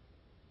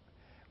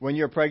 When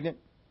you're pregnant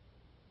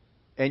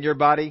and your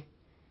body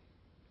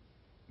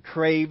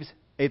craves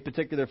a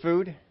particular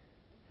food,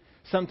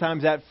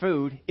 sometimes that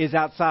food is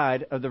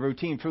outside of the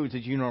routine foods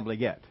that you normally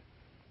get.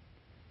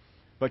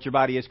 But your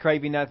body is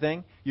craving that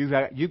thing. You've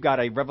got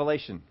a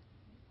revelation.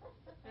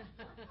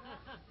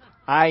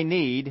 I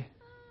need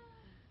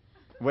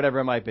whatever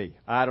it might be.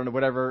 I don't know,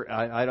 whatever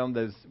item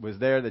that was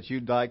there that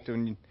you'd like to,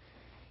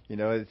 who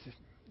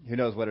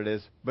knows what it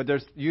is. But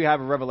you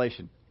have a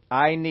revelation.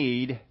 I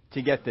need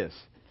to get this.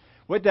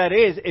 What that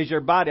is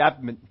your body,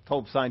 I've been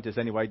told scientists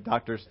anyway,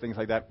 doctors, things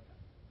like that,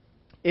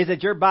 is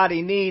that your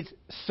body needs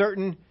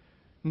certain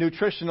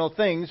nutritional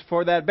things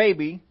for that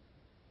baby,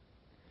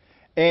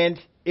 and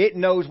it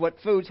knows what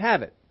foods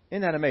have it.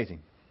 Isn't that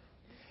amazing?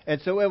 And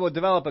so it will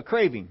develop a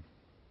craving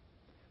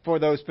for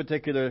those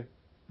particular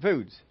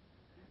foods.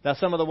 Now,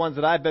 some of the ones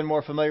that I've been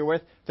more familiar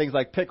with, things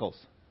like pickles.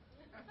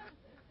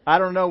 I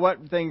don't know what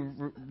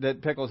thing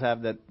that pickles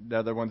have that the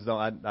other ones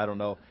don't. I don't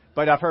know.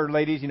 But I've heard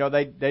ladies,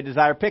 they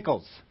desire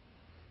pickles.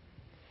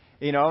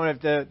 And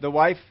if the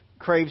wife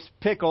craves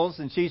pickles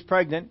and she's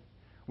pregnant,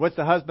 what's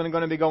the husband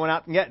going to be going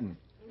out and getting?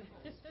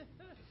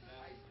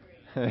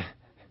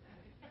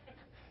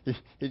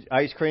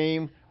 Ice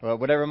cream, or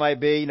whatever it might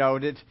be.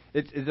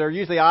 They're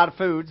usually odd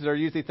foods. They're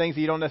usually things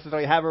that you don't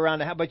necessarily have around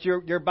the house. But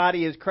your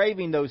body is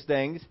craving those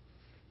things.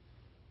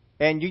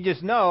 And you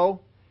just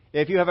know,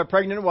 if you have a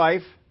pregnant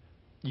wife,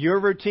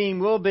 your routine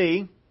will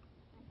be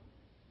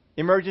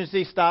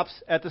emergency stops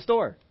at the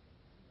store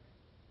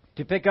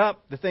to pick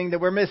up the thing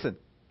that we're missing.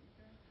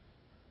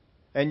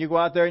 And you go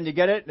out there and you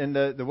get it, and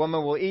the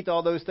woman will eat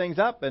all those things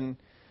up, and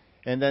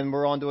then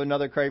we're on to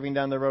another craving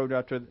down the road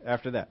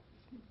after that.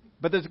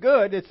 But it's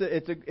good.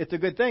 It's a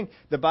good thing.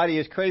 The body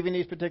is craving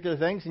these particular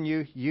things, and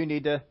you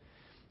need to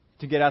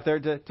get out there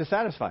to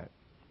satisfy it.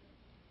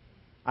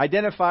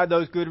 Identify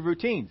those good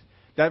routines.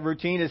 That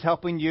routine is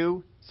helping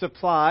you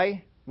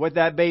supply what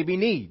that baby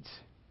needs.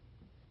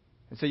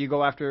 And so you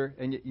go after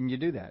and you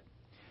do that.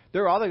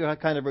 There are other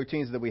kind of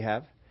routines that we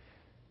have.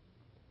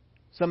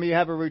 Some of you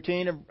have a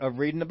routine of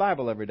reading the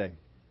Bible every day.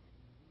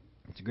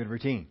 It's a good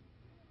routine.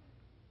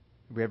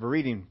 We have a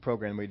reading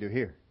program we do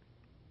here.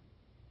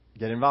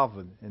 Get involved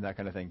in that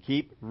kind of thing.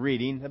 Keep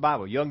reading the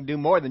Bible. You can do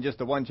more than just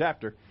the one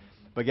chapter,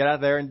 but get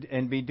out there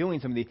and be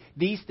doing some of these.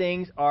 These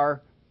things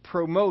are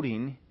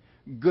promoting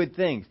good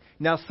things.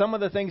 Now, some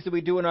of the things that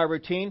we do in our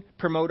routine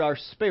promote our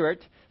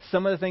spirit.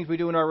 Some of the things we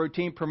do in our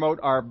routine promote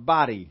our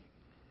body.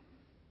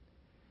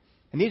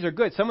 And these are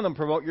good. Some of them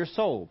promote your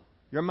soul,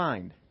 your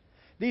mind.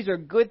 These are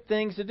good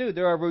things to do.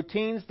 There are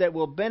routines that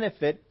will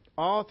benefit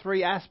all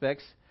three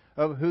aspects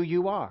of who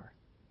you are.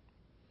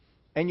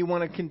 And you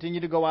want to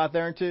continue to go out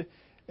there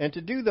and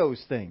to do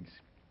those things.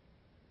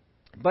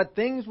 But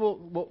things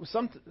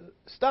some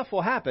stuff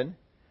will happen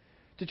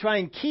to try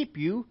and keep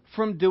you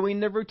from doing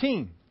the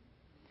routine.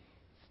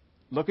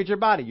 Look at your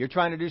body. You're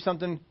trying to do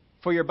something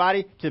for your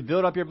body, to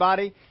build up your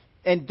body.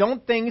 And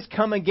don't things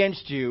come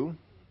against you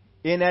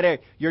in that area?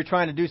 You're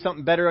trying to do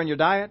something better on your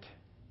diet.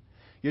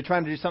 You're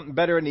trying to do something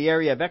better in the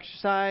area of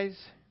exercise.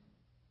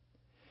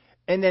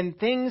 And then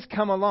things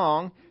come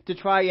along to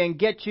try and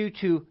get you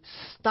to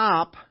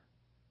stop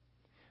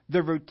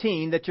the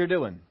routine that you're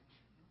doing.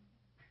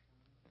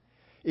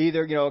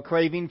 Either, a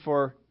craving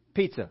for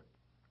pizza.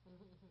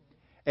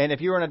 And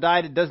if you're on a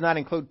diet that does not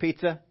include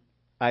pizza,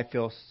 I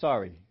feel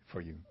sorry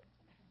for you.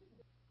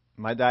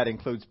 My diet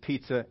includes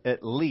pizza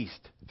at least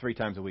 3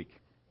 times a week.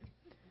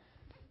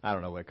 I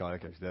don't know what I call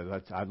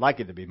it. I'd like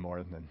it to be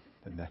more than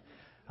that.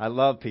 I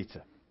love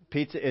pizza.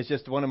 Pizza is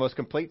just one of the most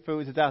complete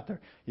foods that's out there.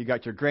 You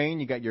got your grain,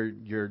 you got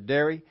your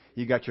dairy,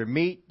 you got your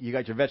meat, you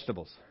got your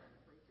vegetables.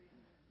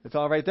 It's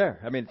all right there.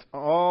 I mean, it's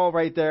all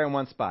right there in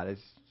one spot.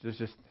 It's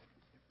just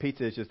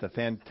pizza is just a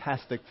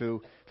fantastic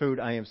food.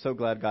 I am so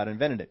glad God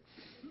invented it.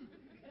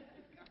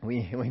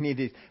 We need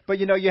these. But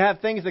you have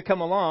things that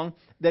come along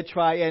that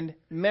try and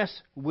mess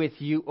with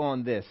you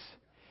on this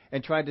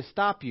and try to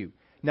stop you.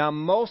 Now,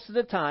 most of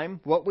the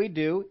time, what we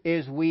do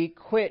is we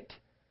quit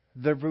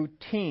the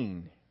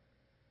routine.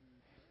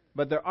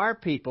 But there are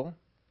people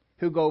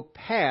who go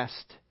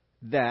past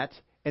that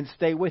and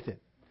stay with it.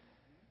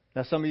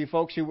 Now, some of you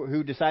folks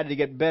who decided to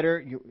get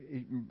better,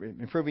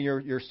 improving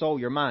your soul,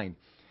 your mind,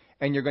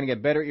 and you're going to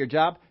get better at your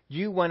job,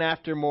 you went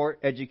after more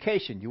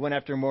education. You went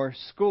after more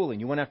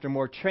schooling. You went after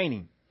more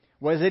training.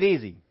 Was it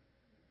easy?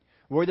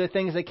 Were there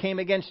things that came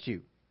against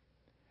you?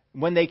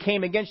 When they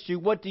came against you,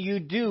 what do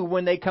you do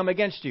when they come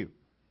against you?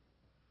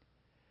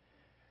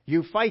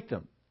 You fight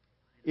them.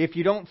 If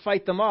you don't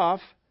fight them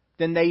off,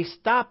 then they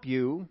stop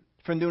you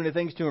from doing the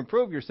things to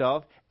improve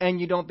yourself,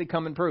 and you don't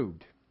become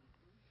improved.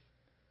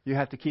 You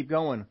have to keep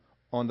going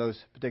on those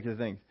particular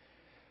things.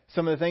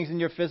 Some of the things in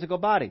your physical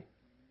body.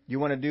 You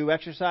want to do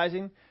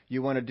exercising.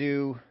 You want to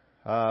do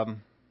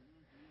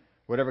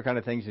whatever kind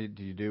of things you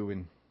do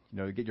and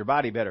to get your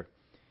body better.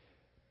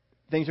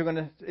 Things are going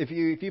to, if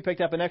you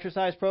picked up an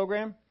exercise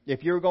program,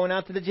 if you're going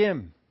out to the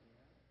gym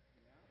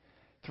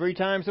 3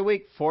 times a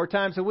week, 4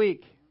 times a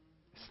week,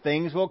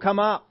 things will come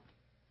up.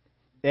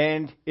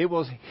 And it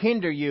will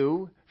hinder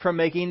you from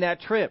making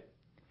that trip.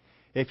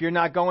 If you're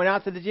not going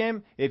out to the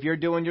gym, if you're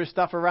doing your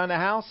stuff around the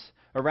house,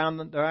 around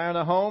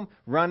the home,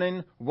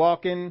 running,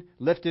 walking,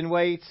 lifting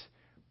weights,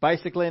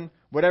 bicycling,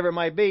 whatever it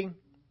might be,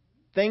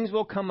 things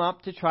will come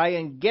up to try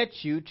and get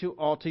you to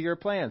alter your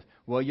plans.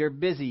 Well, you're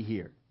busy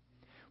here.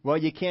 Well,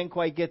 you can't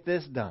quite get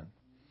this done.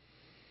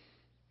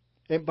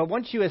 But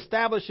once you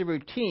establish a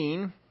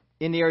routine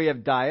in the area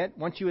of diet,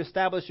 once you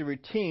establish a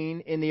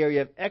routine in the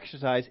area of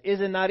exercise, is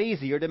it not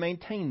easier to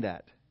maintain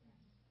that?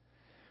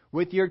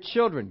 With your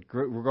children,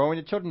 growing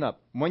the children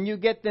up, when you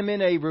get them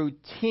in a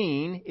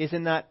routine, is it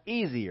not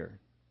easier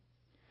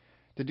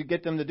to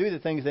get them to do the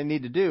things they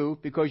need to do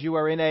because you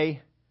are in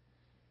a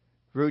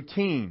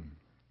routine?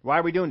 Why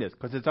are we doing this?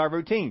 Because it's our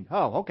routine.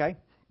 Oh, okay.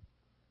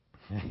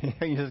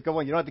 You just go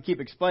on. You don't have to keep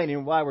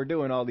explaining why we're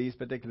doing all these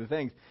particular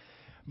things.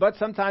 But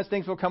sometimes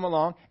things will come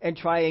along and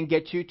try and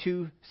get you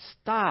to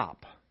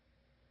stop.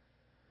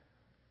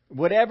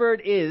 Whatever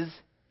it is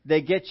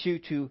that gets you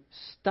to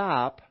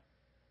stop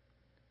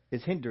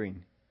is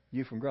hindering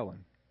you from growing.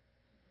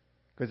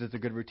 Because it's a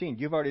good routine.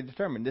 You've already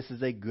determined this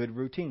is a good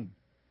routine.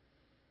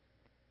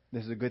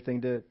 This is a good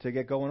thing to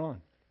get going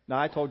on. Now,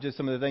 I told you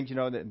some of the things,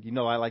 that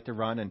I like to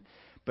run,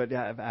 but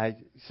I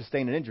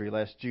sustained an injury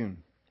last June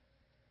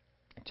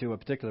to a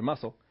particular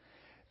muscle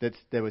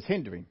that was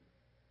hindering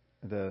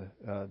the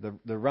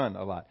run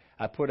a lot.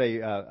 I put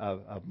a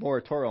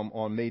moratorium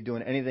on me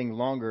doing anything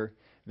longer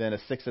than a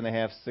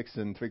 6.5, 6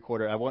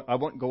 3/4. I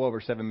won't go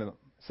over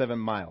 7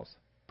 miles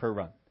per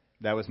run.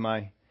 That was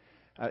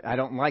I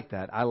don't like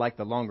that. I like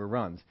the longer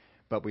runs,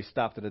 but we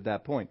stopped it at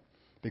that point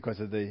because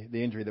of the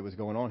injury that was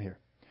going on here.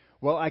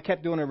 Well, I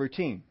kept doing a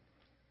routine,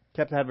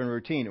 kept having a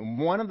routine. And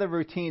one of the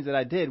routines that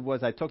I did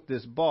was I took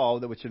this ball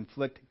that would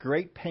inflict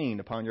great pain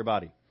upon your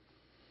body.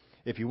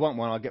 If you want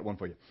one, I'll get one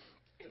for you.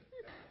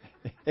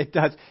 It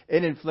does.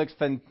 It inflicts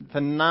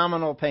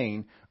phenomenal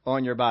pain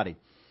on your body.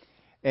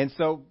 And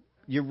so,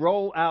 you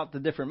roll out the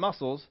different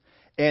muscles,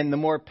 and the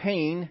more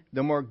pain,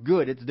 the more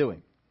good it's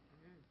doing,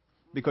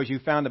 because you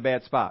found a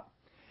bad spot.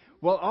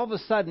 Well, all of a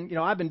sudden,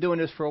 I've been doing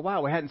this for a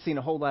while. We hadn't seen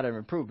a whole lot of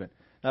improvement.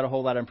 Not a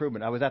whole lot of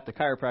improvement. I was at the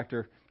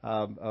chiropractor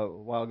a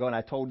while ago, and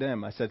I told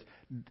them, I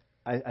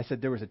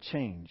said there was a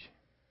change.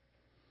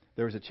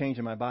 There was a change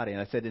in my body,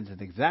 and I said it's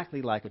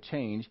exactly like a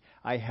change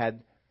I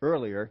had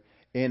earlier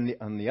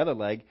on the other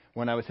leg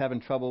when I was having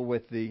trouble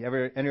with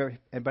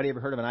anybody ever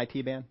heard of an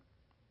IT band?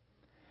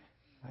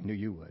 I knew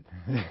you would.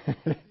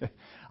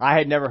 I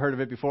had never heard of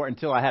it before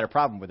until I had a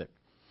problem with it.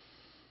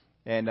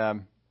 And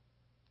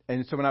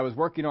so when I was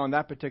working on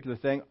that particular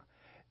thing,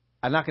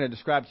 I'm not going to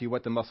describe to you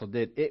what the muscle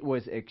did. It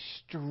was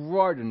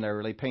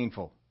extraordinarily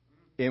painful.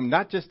 And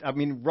not just,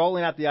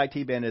 rolling out the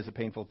IT band is a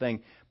painful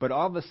thing, but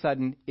all of a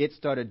sudden it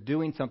started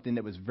doing something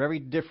that was very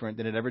different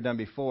than it had ever done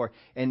before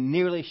and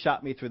nearly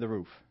shot me through the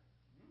roof.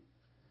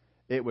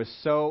 It was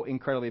so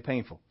incredibly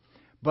painful.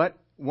 But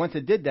once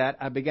it did that,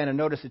 I began to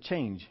notice a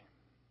change.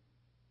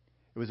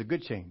 It was a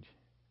good change.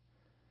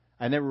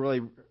 I never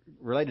really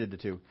related the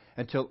two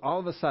until all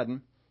of a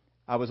sudden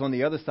I was on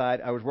the other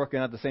side. I was working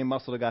out the same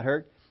muscle that got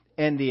hurt,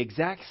 and the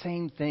exact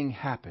same thing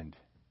happened.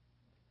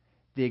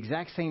 The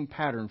exact same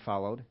pattern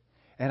followed,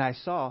 and I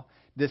saw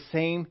the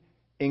same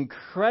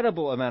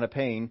incredible amount of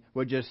pain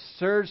would just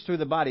surge through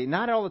the body.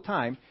 Not all the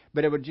time,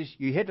 but it would just,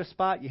 you hit a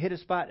spot,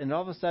 and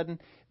all of a sudden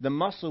the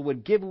muscle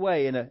would give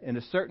way in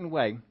a certain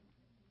way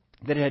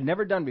that it had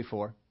never done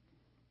before,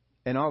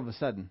 and all of a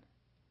sudden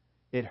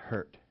it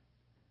hurt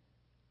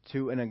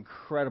to an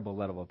incredible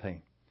level of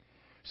pain.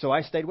 So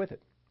I stayed with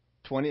it.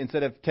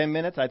 Instead of 10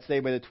 minutes, I'd stay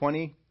with it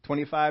 20,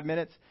 25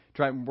 minutes,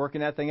 trying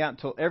working that thing out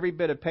until every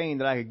bit of pain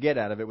that I could get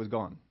out of it was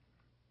gone.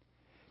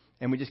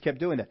 And we just kept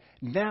doing that.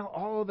 Now,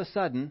 all of a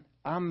sudden,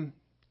 I'm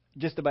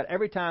just about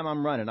every time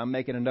I'm running, I'm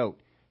making a note.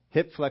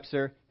 Hip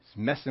flexor is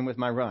messing with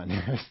my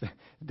run,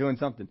 doing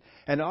something.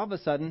 And all of a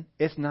sudden,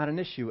 it's not an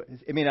issue.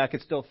 I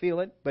could still feel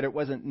it, but it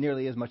wasn't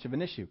nearly as much of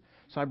an issue.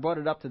 So I brought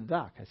it up to the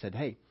doc. I said,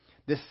 hey,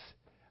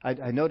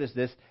 I noticed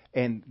this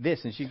and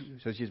this. And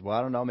she's, well,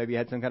 I don't know. Maybe you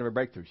had some kind of a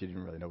breakthrough. She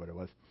didn't really know what it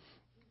was.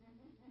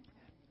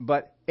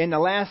 But in the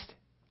last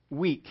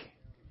week,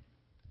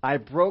 I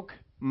broke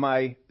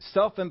my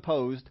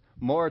self-imposed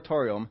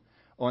moratorium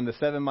on the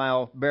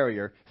 7-mile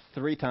barrier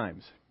 3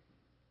 times.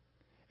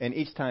 And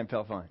each time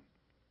felt fine.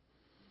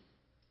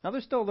 Now,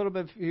 there's still a little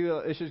bit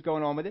of issues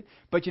going on with it.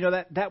 But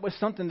that was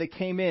something that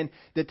came in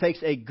that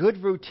takes a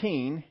good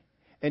routine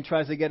and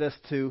tries to get us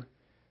to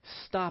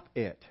stop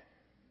it.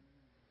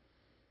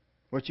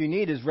 What you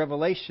need is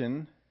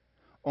revelation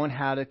on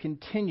how to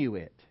continue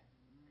it.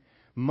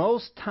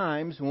 Most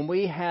times when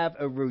we have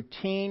a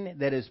routine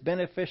that is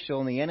beneficial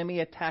and the enemy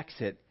attacks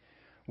it,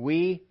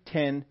 we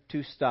tend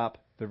to stop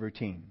the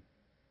routine.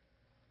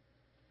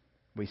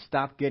 We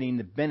stop getting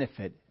the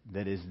benefit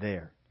that is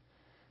there.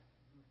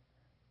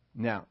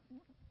 Now,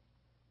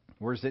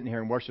 we're sitting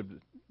here in worship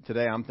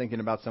today. I'm thinking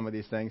about some of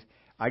these things.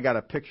 I got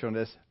a picture on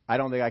this. I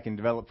don't think I can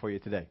develop for you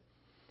today.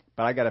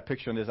 But I got a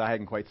picture on this I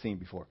hadn't quite seen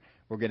before.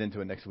 We'll get into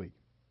it next week.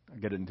 I'll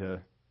get into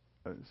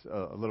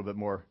a little bit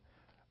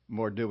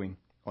more doing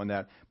on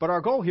that. But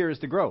our goal here is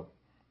to grow.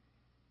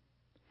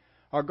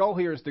 Our goal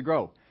here is to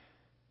grow.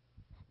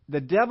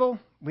 The devil,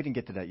 we didn't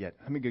get to that yet.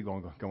 Let me get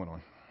going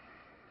on.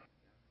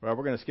 Well,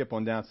 we're going to skip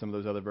on down some of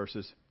those other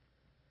verses.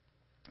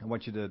 I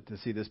want you to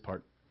see this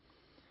part.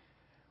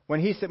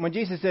 When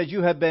Jesus says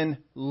you have been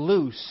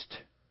loosed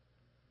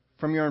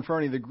from your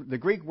infirmity, the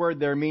Greek word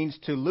there means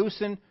to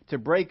loosen, to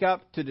break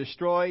up, to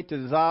destroy, to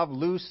dissolve,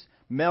 loose,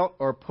 melt,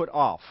 or put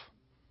off.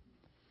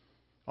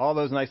 All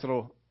those nice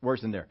little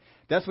words in there.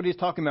 That's what he's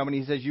talking about when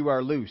he says you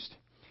are loosed.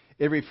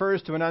 It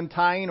refers to an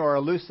untying or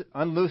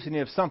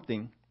unloosening of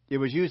something. It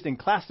was used in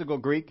classical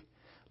Greek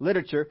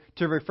literature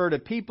to refer to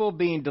people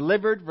being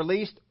delivered,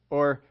 released,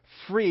 or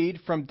freed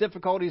from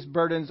difficulties,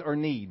 burdens, or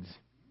needs.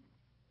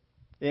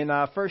 In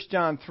 1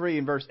 John 3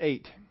 and verse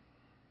 8,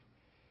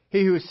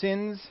 he who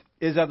sins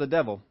is of the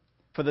devil,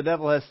 for the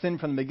devil has sinned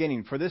from the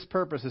beginning. For this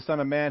purpose the Son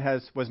of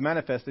Man was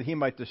manifest that he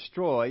might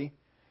destroy,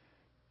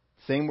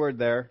 same word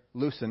there,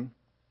 loosen,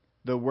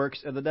 the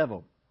works of the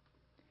devil.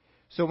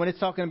 So when it's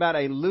talking about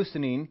a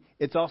loosening,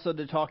 it's also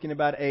talking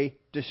about a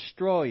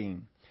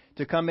destroying.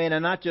 To come in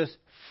and not just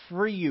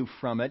free you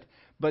from it,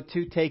 but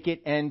to take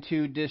it and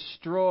to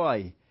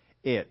destroy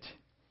it.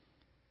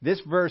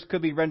 This verse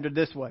could be rendered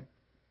this way.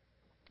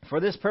 For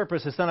this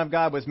purpose the Son of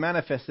God was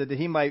manifested that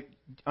he might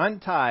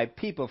untie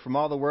people from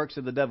all the works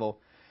of the devil,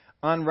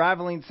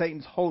 unraveling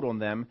Satan's hold on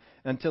them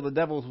until the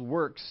devil's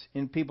works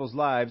in people's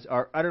lives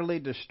are utterly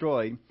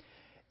destroyed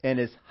and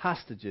his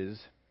hostages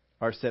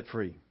are set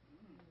free.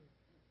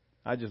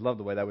 I just love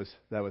the way that was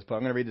put.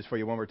 I'm going to read this for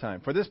you one more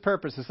time. For this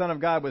purpose the Son of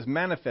God was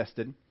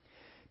manifested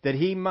that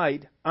he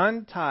might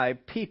untie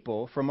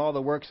people from all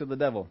the works of the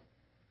devil,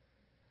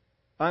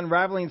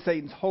 unraveling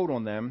Satan's hold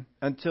on them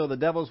until the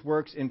devil's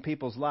works in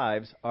people's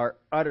lives are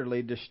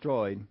utterly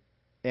destroyed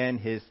and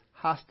his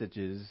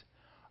hostages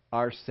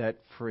are set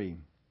free.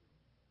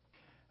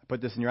 I put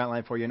this in your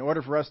outline for you. In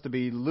order for us to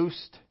be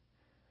loosed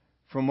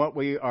from what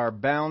we are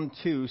bound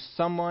to,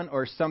 someone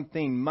or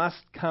something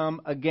must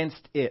come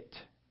against it.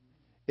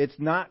 It's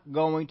not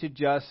going to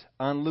just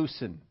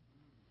unloosen.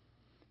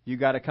 You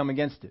got to come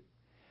against it.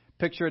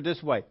 Picture it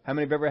this way. How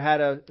many have ever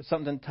had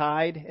something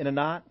tied in a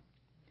knot?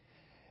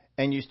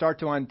 And you start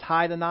to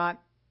untie the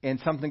knot and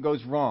something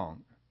goes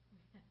wrong.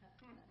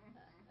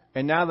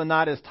 And now the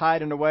knot is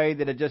tied in a way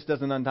that it just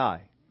doesn't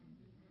untie.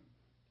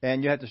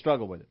 And you have to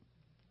struggle with it.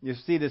 You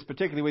see this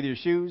particularly with your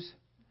shoes.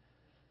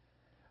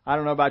 I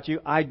don't know about you.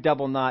 I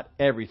double knot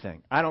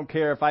everything. I don't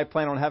care if I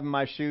plan on having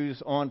my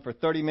shoes on for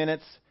 30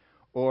 minutes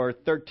or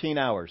 13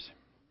 hours.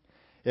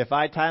 If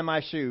I tie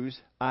my shoes,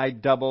 I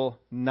double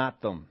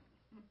knot them.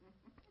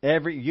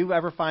 You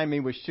ever find me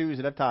with shoes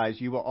that have ties,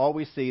 you will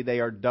always see they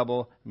are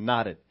double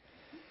knotted.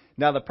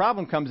 Now the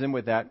problem comes in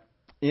with that,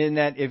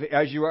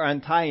 as you are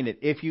untying it,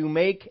 if you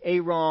make a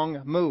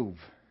wrong move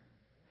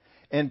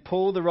and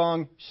pull the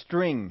wrong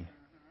string,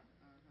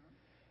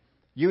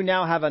 you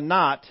now have a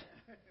knot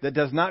that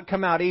does not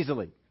come out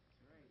easily.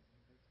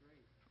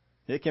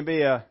 It can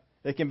be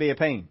a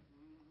pain.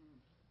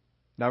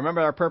 Now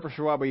remember our purpose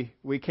for why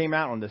we came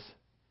out on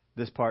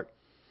this part.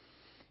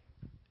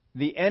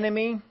 The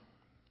enemy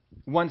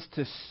wants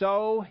to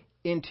sow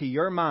into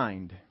your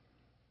mind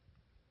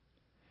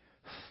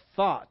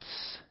thoughts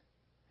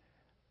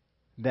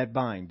that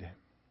bind.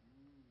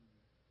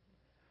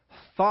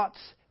 Thoughts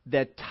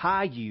that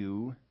tie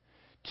you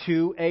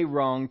to a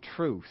wrong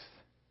truth.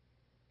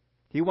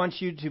 He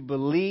wants you to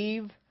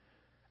believe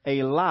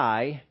a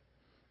lie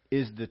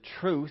is the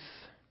truth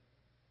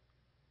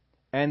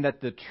and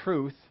that the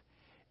truth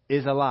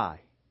is a lie.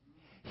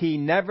 He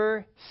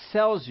never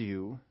sells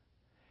you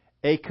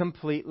a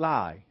complete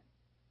lie.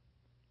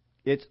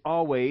 It's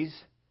always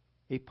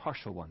a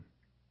partial one.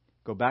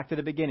 Go back to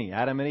the beginning,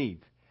 Adam and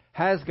Eve.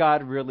 Has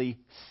God really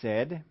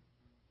said?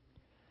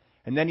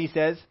 And then he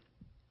says,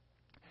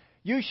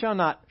 you shall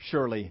not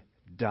surely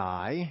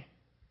die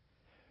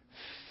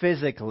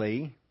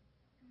physically,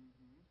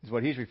 is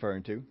what he's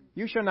referring to.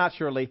 You shall not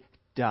surely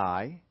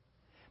die.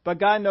 But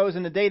God knows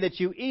in the day that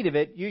you eat of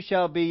it, you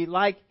shall be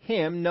like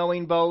him,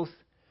 knowing both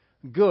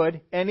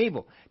good and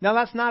evil. Now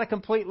that's not a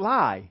complete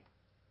lie.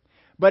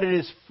 But it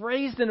is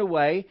phrased in a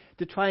way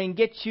to try and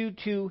get you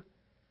to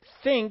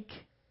think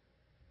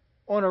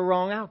on a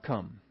wrong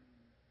outcome.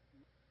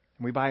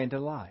 We buy into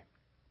the lie.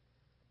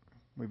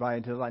 We buy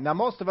into the lie. Now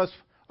most of us,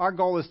 our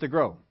goal is to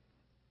grow.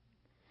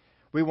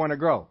 We want to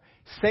grow.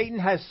 Satan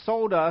has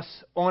sold us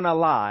on a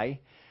lie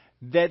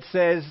that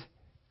says,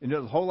 and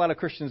a whole lot of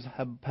Christians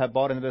have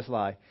bought into this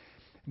lie,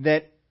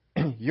 that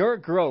your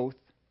growth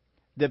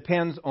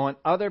depends on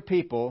other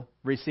people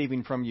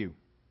receiving from you.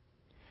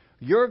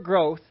 Your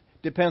growth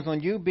depends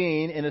on you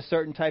being in a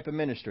certain type of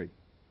ministry.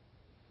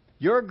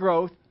 Your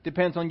growth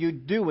depends on you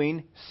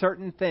doing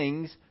certain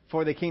things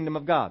for the kingdom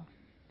of God.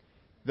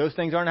 Those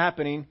things aren't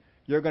happening,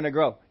 you're going to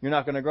grow. You're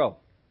not going to grow.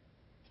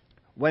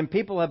 When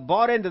people have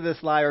bought into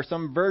this lie or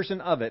some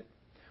version of it,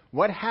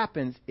 what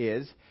happens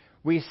is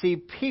we see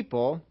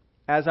people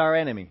as our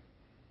enemy.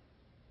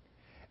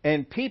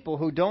 And people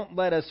who don't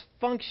let us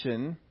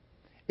function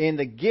in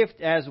the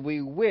gift as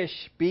we wish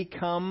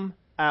become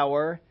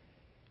our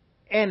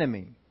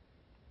enemy.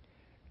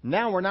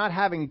 Now we're not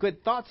having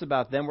good thoughts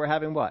about them. We're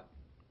having what?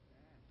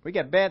 We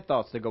get bad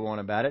thoughts that go on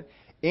about it.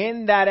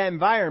 In that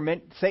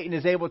environment, Satan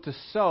is able to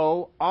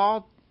sow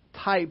all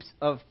types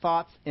of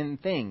thoughts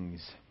and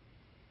things.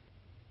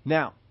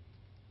 Now,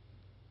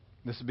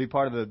 this will be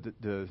part of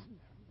the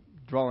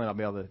drawing I'll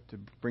be able to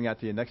bring out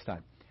to you next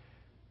time.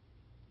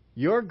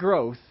 Your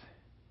growth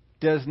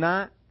does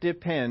not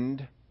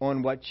depend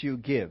on what you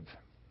give.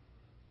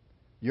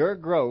 Your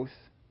growth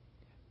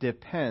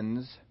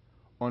depends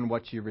on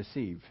what you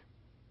receive.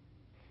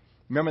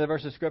 Remember the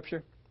verse of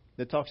Scripture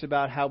that talks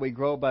about how we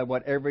grow by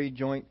what every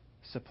joint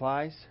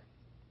supplies?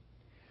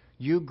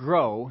 You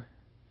grow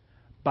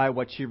by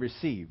what you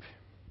receive.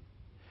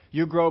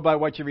 You grow by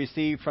what you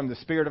receive from the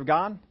Spirit of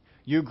God.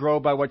 You grow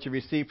by what you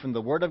receive from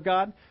the Word of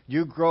God.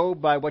 You grow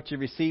by what you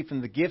receive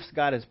from the gifts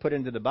God has put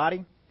into the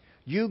body.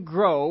 You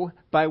grow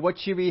by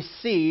what you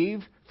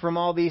receive from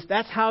all these.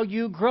 That's how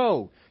you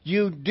grow.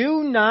 You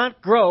do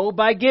not grow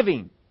by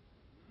giving.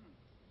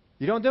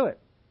 You don't do it.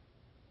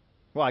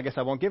 Well, I guess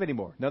I won't give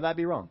anymore. No, that'd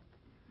be wrong.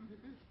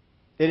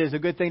 It is a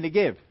good thing to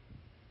give.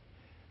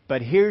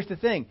 But here's the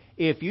thing.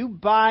 If you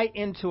buy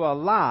into a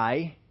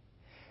lie,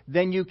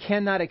 then you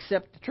cannot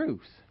accept the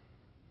truth.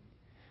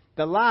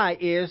 The lie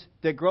is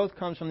that growth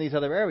comes from these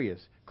other areas.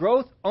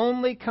 Growth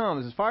only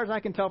comes, as far as I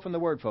can tell from the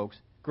Word, folks,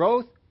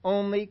 growth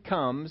only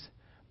comes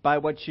by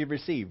what you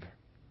receive.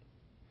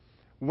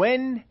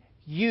 When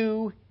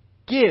you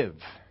give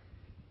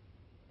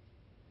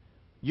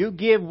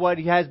what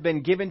has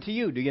been given to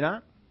you, do you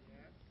not?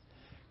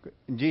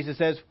 And Jesus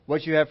says,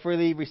 what you have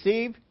freely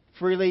received,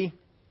 freely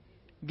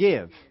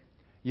give.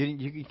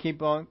 You can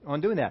keep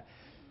on doing that.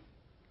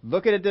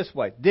 Look at it this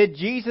way. Did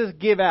Jesus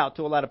give out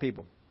to a lot of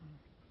people?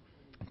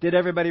 Did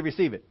everybody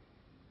receive it?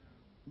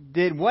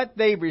 Did what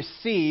they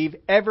receive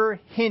ever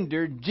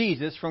hinder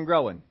Jesus from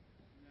growing?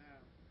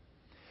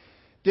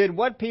 Did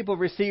what people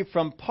received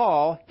from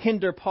Paul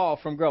hinder Paul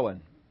from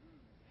growing?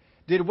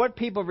 Did what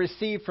people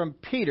received from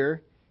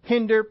Peter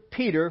hinder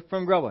Peter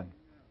from growing?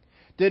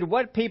 Did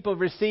what people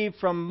received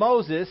from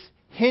Moses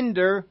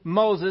hinder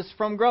Moses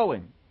from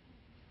growing?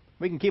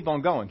 We can keep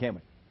on going, can't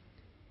we?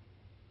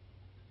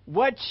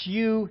 What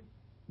you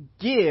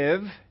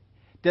give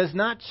does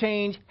not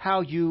change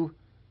how you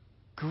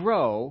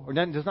grow, or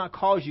does not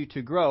cause you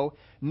to grow,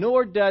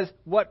 nor does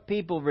what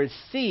people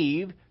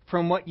receive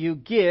from what you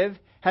give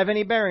have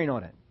any bearing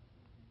on it.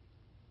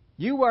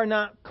 You are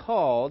not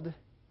called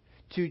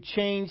to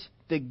change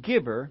the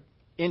giver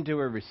into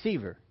a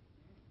receiver.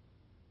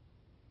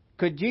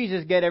 Could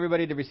Jesus get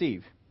everybody to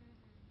receive?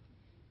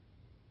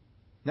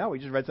 No, we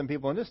just read some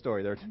people in this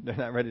story. They're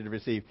not ready to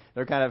receive.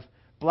 They're kind of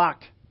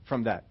blocked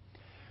from that.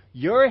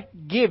 Your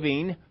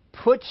giving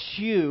puts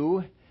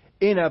you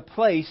in a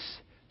place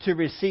to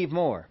receive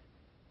more.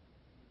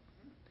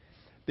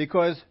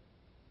 Because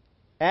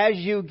as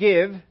you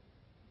give,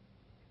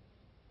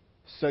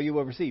 so you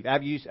will receive.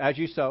 As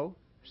you sow,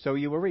 so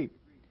you will reap.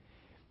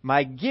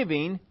 My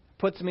giving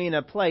puts me in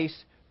a place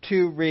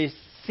to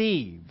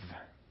receive.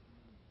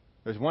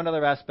 There's one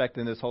other aspect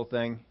in this whole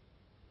thing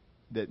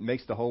that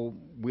makes the whole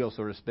wheel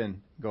sort of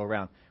spin, go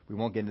around. We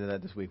won't get into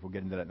that this week. We'll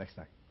get into that next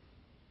time.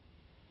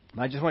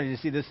 I just wanted you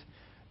to see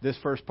this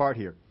first part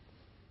here.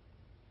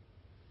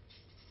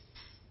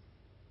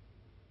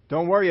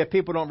 Don't worry if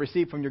people don't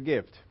receive from your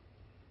gift.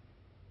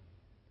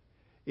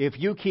 If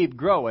you keep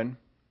growing,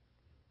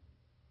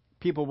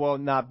 people will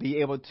not be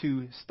able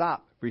to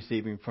stop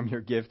receiving from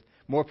your gift.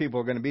 More people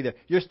are going to be there.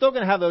 You're still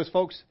going to have those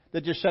folks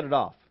that just shut it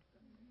off.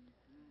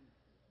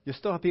 You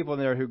still have people in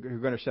there who are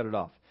going to shut it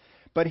off.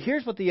 But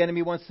here's what the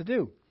enemy wants to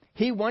do.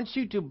 He wants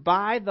you to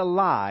buy the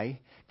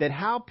lie that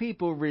how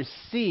people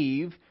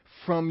receive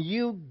from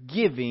you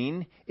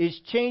giving is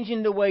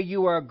changing the way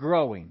you are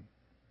growing.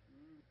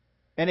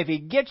 And if he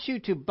gets you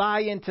to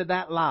buy into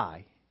that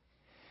lie,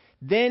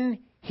 then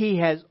he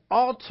has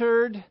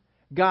altered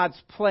God's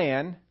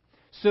plan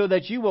so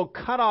that you will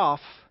cut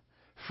off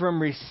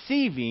from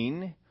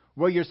receiving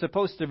where you're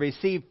supposed to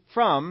receive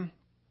from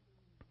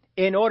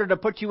in order to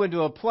put you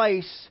into a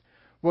place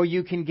where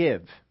you can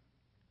give.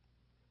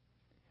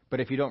 But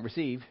if you don't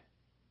receive,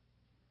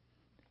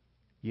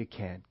 you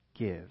can't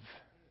give.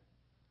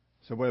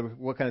 So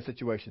what kind of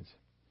situations?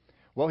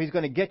 Well, he's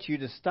going to get you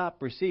to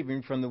stop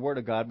receiving from the Word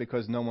of God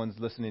because no one's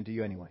listening to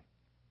you anyway.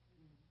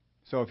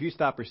 So if you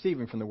stop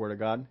receiving from the Word of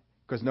God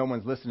because no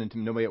one's listening to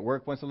me, nobody at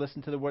work wants to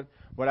listen to the Word,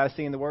 what I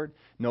see in the Word,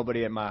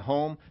 nobody at my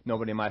home,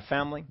 nobody in my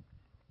family,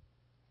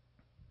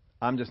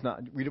 I'm just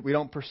not, we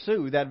don't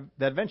pursue that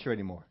venture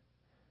anymore.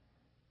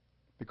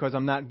 Because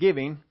I'm not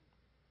giving,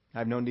 I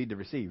have no need to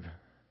receive.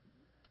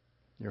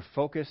 Your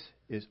focus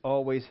is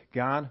always,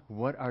 God,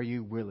 what are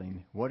you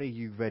willing? What are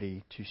you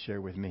ready to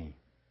share with me?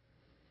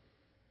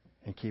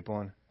 And keep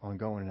on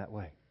going in that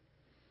way.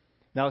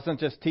 Now, it's not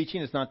just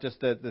teaching. It's not just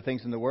the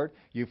things in the Word.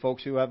 You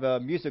folks who have a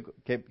music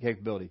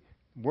capability,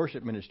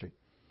 worship ministry.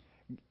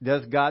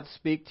 Does God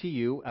speak to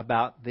you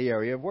about the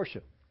area of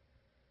worship?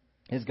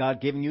 Has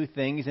God given you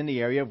things in the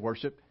area of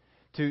worship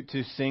to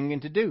sing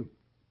and to do?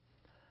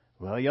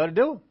 Well, you ought to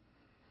do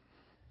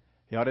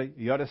them.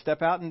 You ought to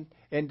step out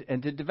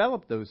and to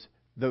develop those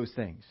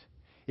things.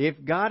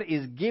 If God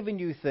is giving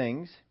you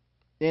things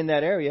in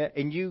that area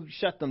and you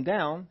shut them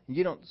down,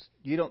 you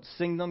don't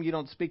sing them, you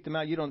don't speak them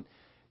out,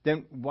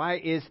 then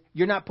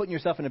you're not putting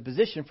yourself in a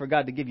position for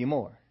God to give you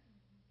more.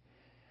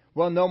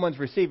 Well, no one's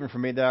receiving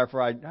from me,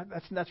 therefore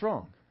that's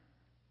wrong.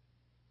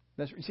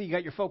 See, you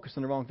got your focus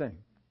on the wrong thing.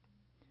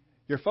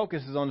 Your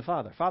focus is on the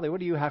Father. Father, what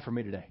do you have for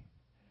me today?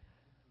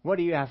 What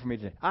do you have for me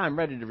today? I'm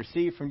ready to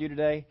receive from you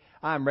today.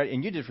 I'm ready,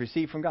 and you just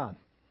receive from God.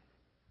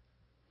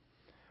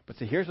 But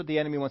see, here's what the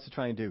enemy wants to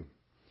try and do.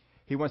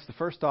 He wants to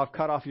first off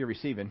cut off your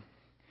receiving.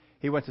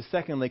 He wants to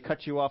secondly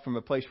cut you off from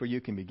a place where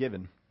you can be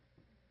given.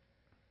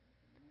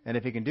 And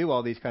if he can do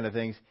all these kind of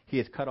things, he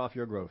has cut off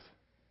your growth.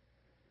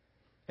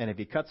 And if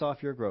he cuts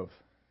off your growth,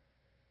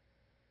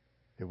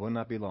 it will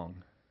not be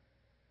long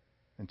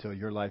until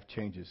your life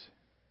changes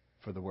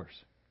for the worse.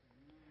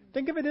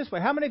 Think of it this way.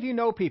 How many of you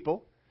know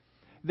people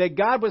that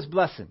God was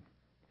blessing?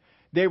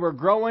 They were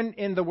growing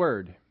in the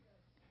Word.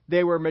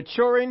 They were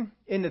maturing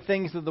in the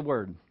things of the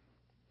Word.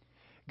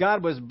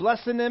 God was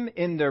blessing them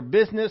in their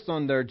business,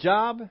 on their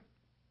job.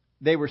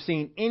 They were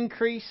seeing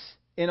increase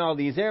in all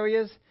these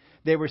areas.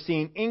 They were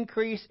seeing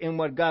increase in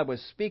what God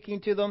was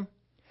speaking to them.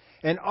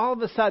 And all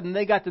of a sudden,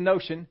 they got the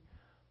notion,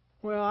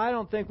 well, I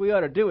don't think we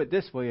ought to do it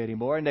this way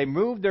anymore. And they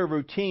moved their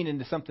routine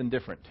into something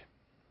different.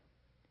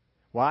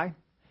 Why?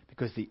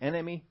 Because the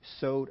enemy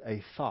sowed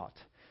a thought.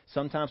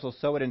 Sometimes they'll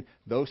sow it in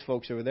those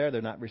folks over there,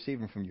 they're not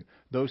receiving from you.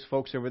 Those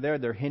folks over there,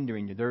 they're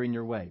hindering you. They're in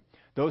your way.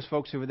 Those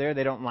folks over there,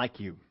 they don't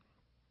like you.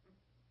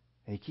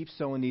 And he keeps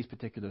sowing these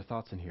particular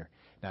thoughts in here.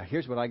 Now,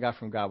 here's what I got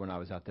from God when I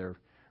was out there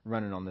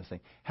running on this thing.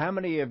 How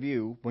many of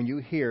you, when you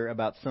hear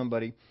about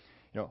somebody,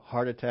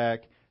 heart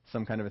attack,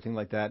 some kind of a thing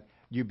like that,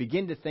 you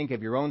begin to think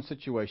of your own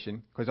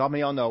situation, because all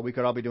we all know we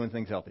could all be doing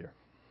things healthier.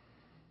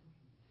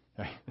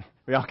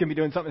 We all can be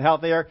doing something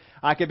healthier.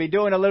 I could be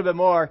doing a little bit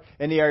more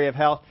in the area of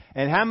health.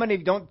 And how many,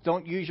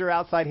 don't use your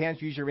outside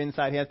hands, use your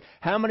inside hands.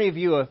 How many of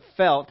you have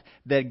felt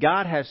that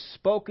God has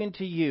spoken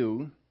to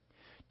you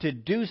to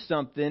do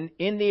something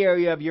in the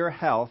area of your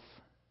health,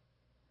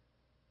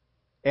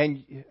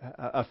 and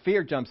a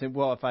fear jumps in?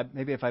 Well,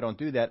 if I don't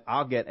do that,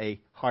 I'll get a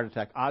heart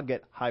attack. I'll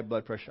get high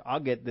blood pressure. I'll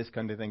get this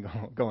kind of thing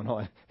going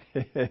on.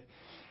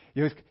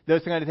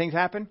 Those kind of things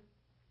happen?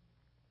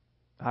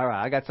 All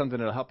right, I got something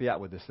that'll help you out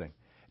with this thing.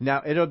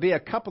 Now, it'll be a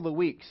couple of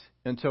weeks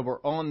until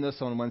we're on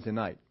this on Wednesday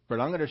night. But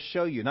I'm going to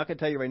show you, not going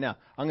to tell you right now,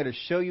 I'm going to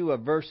show you a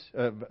verse,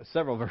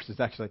 several verses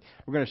actually.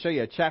 We're going to show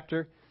you a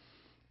chapter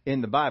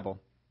in the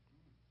Bible,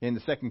 in the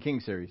 2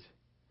 Kings series,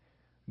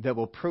 that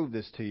will prove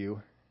this to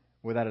you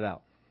without a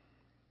doubt.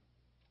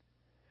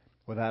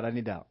 Without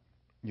any doubt.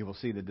 You will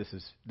see that this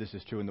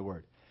is true in the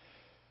Word.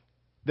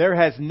 There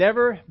has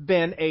never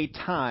been a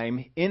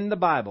time in the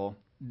Bible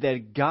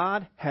that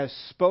God has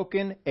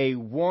spoken a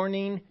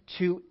warning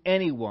to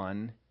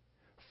anyone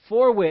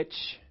for which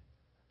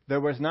there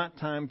was not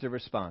time to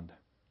respond.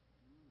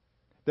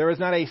 There is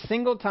not a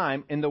single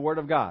time in the Word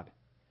of God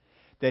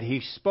that He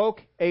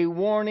spoke a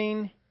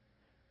warning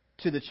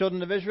to the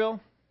children of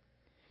Israel,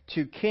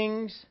 to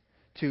kings,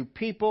 to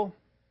people,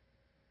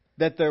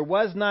 that there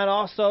was not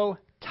also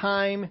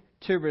time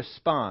to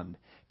respond.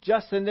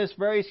 Just in this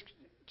very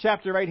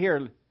chapter right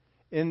here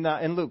in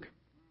Luke.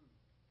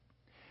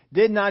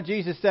 Did not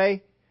Jesus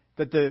say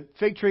that the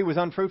fig tree was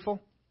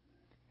unfruitful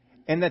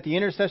and that the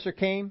intercessor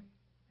came?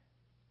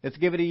 Let's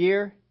give it a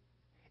year.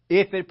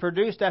 If it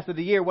produced after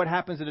the year, what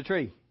happens to the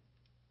tree?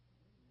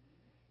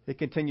 It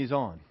continues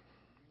on.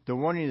 The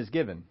warning is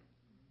given.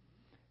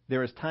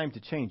 There is time to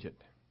change it.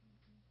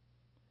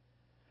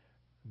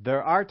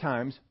 There are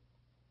times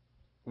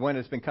when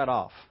it's been cut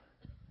off.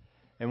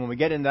 And when we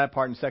get into that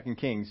part in 2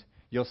 Kings,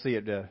 you'll see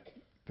it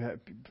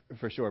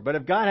for sure. But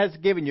if God has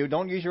given you,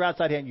 don't use your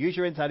outside hand, use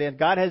your inside hand.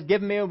 God has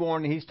given me a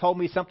warning. He's told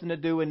me something to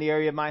do in the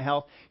area of my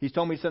health. He's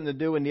told me something to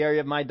do in the area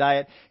of my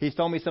diet. He's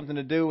told me something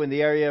to do in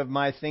the area of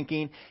my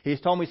thinking. He's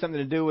told me something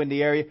to do in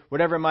the area,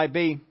 whatever it might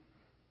be.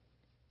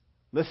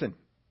 Listen,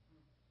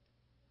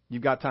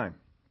 you've got time.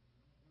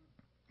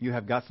 You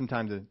have got some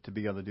time to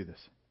be able to do this.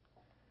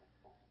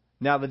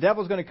 Now, the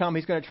devil's going to come.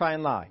 He's going to try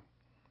and lie.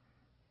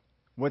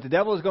 What the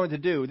devil is going to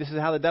do, this is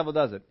how the devil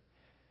does it.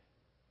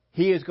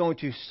 He is going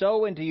to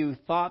sow into you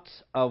thoughts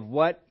of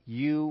what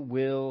you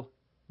will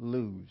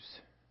lose.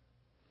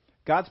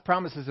 God's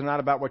promises are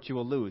not about what you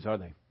will lose, are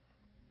they?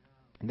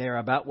 They are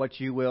about what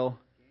you will.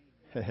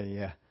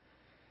 Yeah.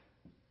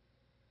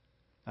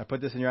 I put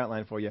this in your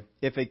outline for you.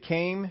 If it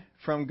came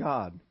from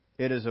God,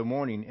 it is a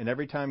warning. And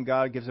every time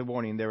God gives a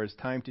warning, there is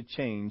time to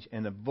change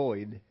and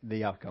avoid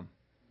the outcome.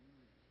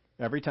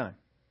 Every time.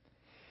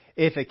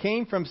 If it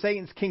came from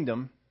Satan's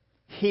kingdom,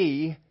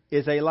 he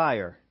is a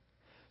liar.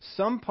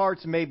 Some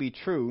parts may be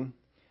true,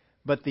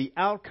 but the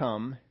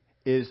outcome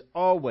is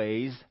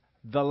always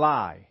the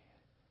lie.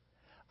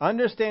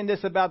 Understand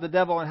this about the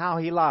devil and how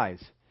he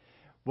lies.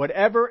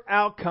 Whatever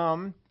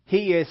outcome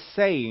he is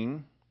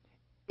saying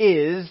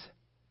is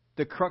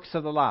the crux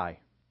of the lie.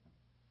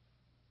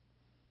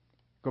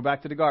 Go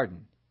back to the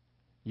garden.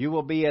 You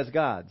will be as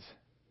gods.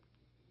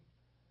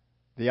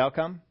 The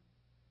outcome?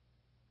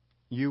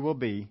 You will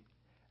be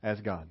as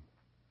God.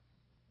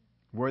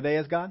 Were they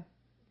as God?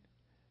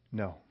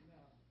 No.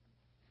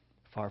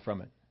 Far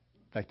from it.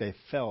 In fact, they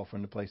fell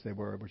from the place they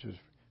were, which was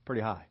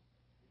pretty high.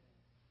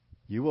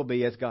 You will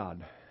be as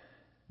God.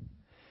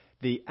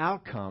 The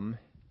outcome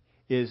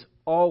is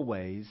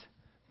always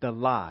the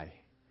lie,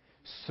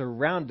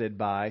 surrounded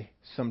by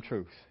some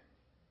truth.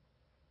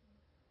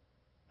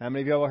 How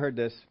many of you all heard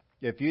this?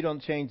 If you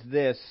don't change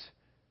this,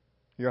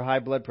 your high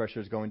blood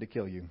pressure is going to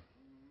kill you.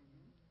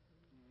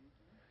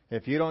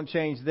 If you don't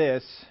change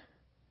this,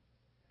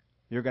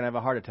 you're going to have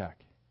a heart attack.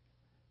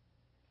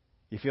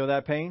 You feel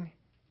that pain?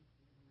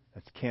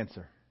 That's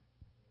cancer.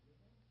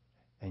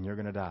 And you're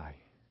going to die.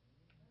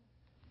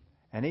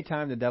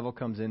 Anytime the devil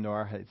comes into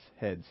our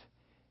heads,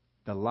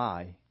 the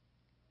lie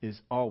is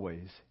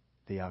always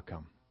the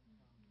outcome.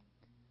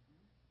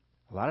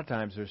 A lot of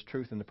times there's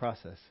truth in the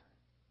process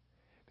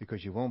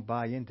because you won't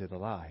buy into the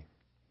lie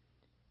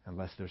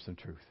unless there's some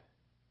truth.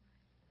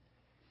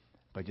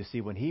 But you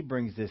see, when he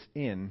brings this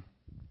in,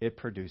 it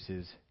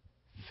produces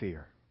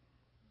fear.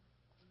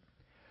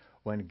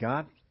 When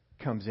God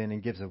comes in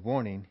and gives a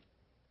warning,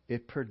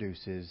 it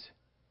produces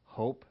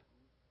hope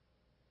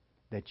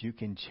that you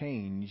can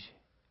change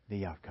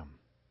the outcome.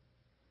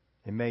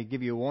 It may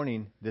give you a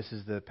warning, this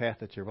is the path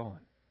that you're on.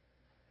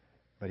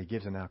 But he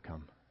gives an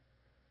outcome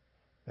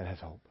that has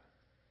hope.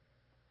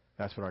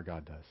 That's what our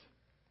God does.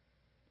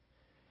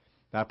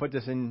 Now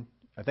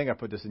I think I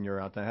put this in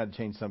your outline. I had to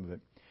change some of it.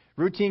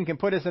 Routine can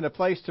put us in a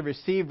place to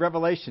receive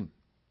revelation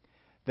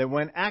that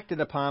when acted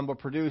upon will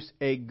produce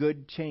a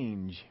good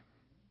change.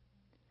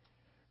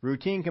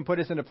 Routine can put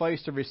us in a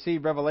place to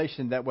receive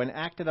revelation that when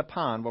acted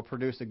upon will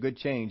produce a good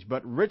change.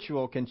 But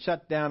ritual can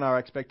shut down our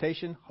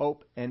expectation,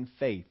 hope, and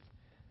faith.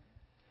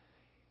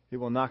 It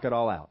will knock it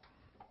all out.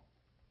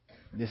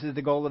 This is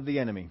the goal of the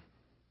enemy.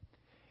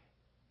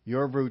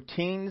 Your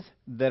routines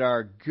that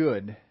are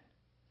good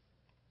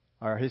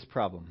are his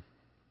problem.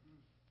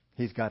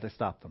 He's got to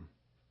stop them.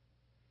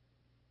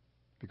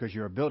 Because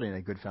you're building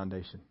a good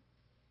foundation.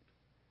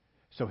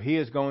 So he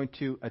is going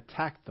to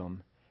attack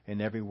them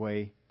in every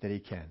way that he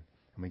can.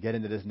 When we get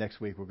into this next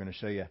week, we're going to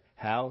show you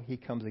how he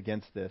comes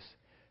against this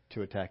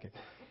to attack it.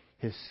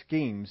 His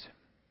schemes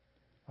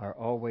are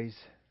always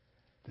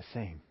the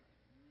same.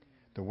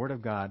 The Word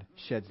of God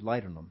sheds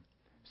light on them.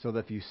 So that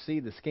if you see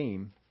the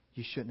scheme,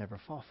 you should never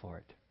fall for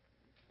it.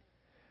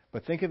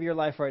 But think of your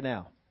life right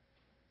now.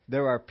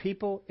 There are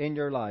people in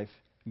your life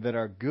that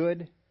are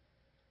good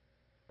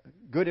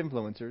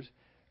influencers,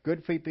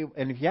 good people.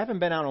 And if you haven't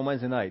been out on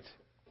Wednesday nights,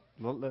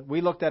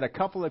 we looked at a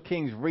couple of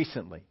kings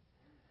recently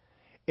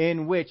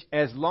in which,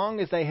 as long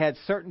as they had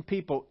certain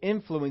people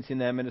influencing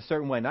them in a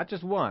certain way, not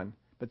just one,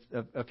 but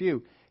a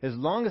few, as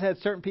long as they had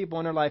certain people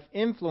in their life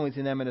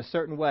influencing them in a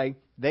certain way,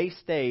 they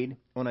stayed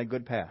on a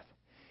good path.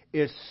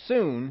 As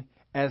soon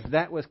as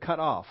that was cut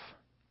off,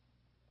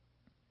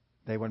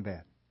 they went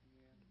bad.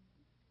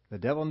 The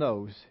devil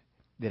knows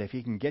that if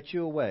he can get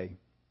you away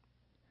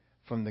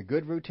from the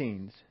good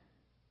routines,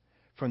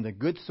 from the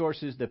good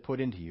sources that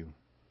put into you,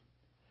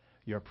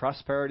 your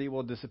prosperity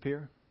will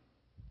disappear.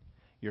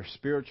 Your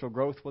spiritual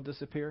growth will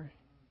disappear.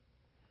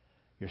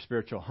 Your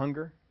spiritual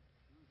hunger,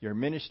 your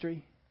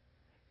ministry,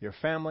 your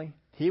family.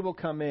 He will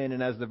come in,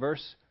 and as the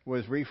verse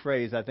was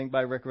rephrased, I think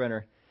by Rick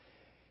Renner,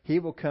 he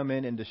will come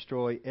in and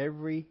destroy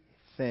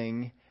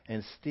everything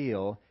and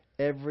steal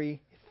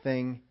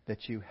everything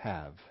that you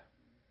have.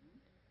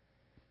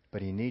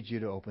 But he needs you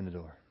to open the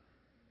door.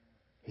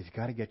 He's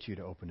got to get you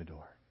to open the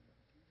door.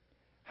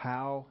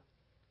 How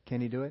can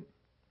he do it?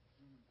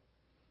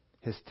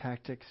 His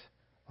tactics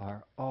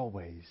are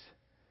always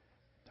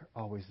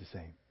the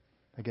same.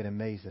 I get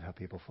amazed at how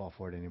people fall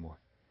for it anymore.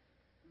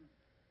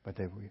 But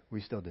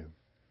we still do.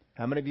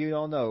 How many of you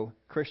all know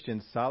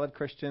Christians, solid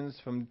Christians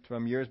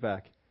from years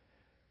back,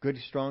 good,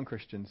 strong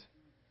Christians,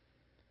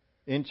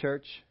 in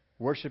church,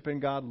 worshiping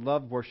God,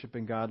 love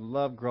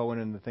growing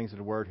in the things of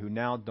the Word, who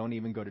now don't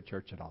even go to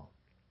church at all?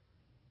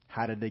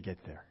 How did they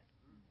get there?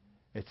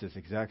 It's this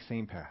exact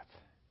same path.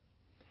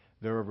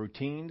 There are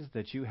routines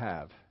that you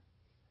have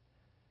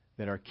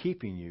that are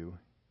keeping you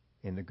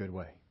in the good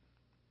way.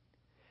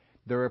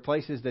 There are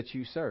places that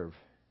you serve.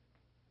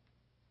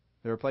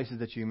 There are places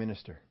that you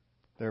minister.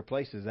 There are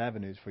places,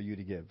 avenues for you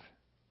to give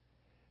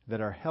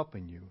that are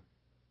helping you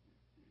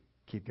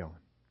keep going.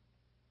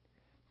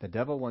 The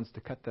devil wants to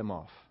cut them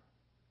off.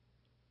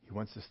 He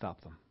wants to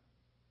stop them.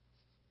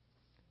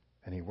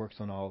 And he works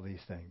on all of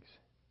these things.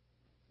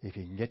 If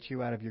he can get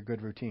you out of your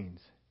good routines,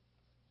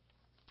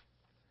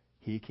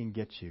 he can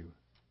get you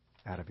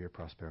out of your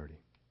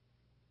prosperity.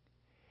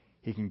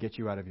 He can get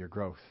you out of your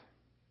growth.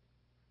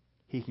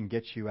 He can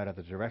get you out of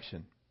the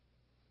direction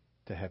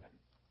to heaven.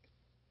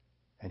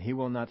 And he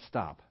will not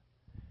stop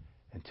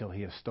until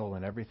he has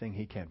stolen everything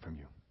he can from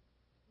you.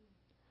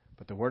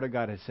 But the Word of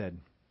God has said,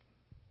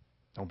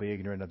 don't be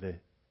ignorant of the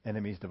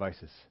enemy's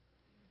devices.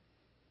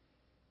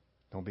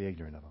 Don't be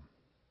ignorant of them.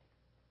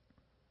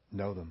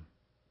 Know them.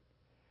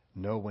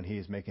 Know when he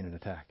is making an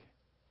attack.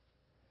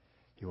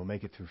 He will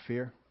make it through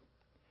fear.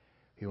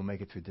 He will make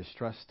it through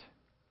distrust.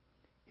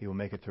 He will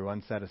make it through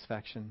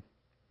unsatisfaction.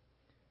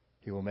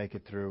 He will make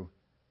it through,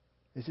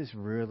 is this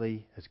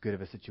really as good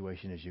of a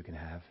situation as you can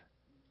have?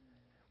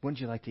 Wouldn't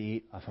you like to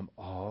eat from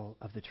all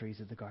of the trees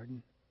of the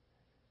garden?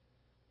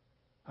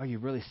 Are you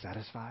really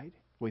satisfied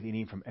with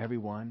eating from every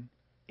one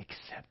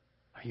except,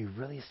 are you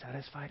really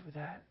satisfied with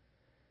that?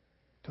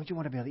 Don't you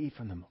want to be able to eat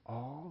from them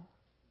all?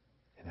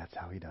 And that's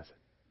how he does it.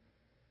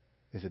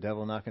 Is the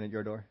devil knocking at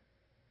your door?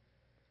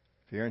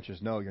 If your answer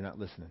is no, you're not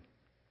listening.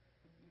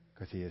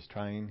 Because he is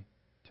trying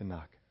to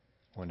knock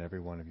on every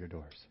one of your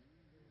doors.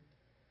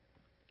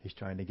 He's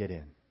trying to get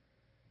in.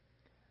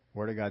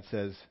 Word of God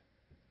says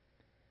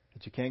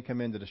that you can't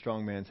come into the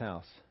strong man's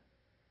house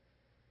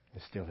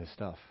and steal his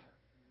stuff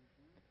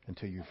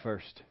until you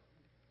first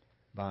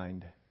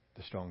bind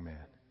the strong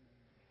man.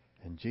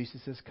 And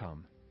Jesus has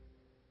come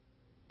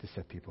to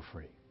set people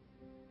free,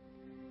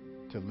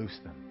 to loose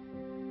them,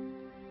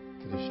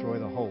 to destroy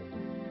the hold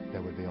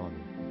that would be on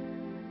them.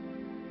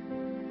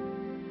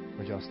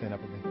 Would y'all stand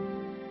up with me?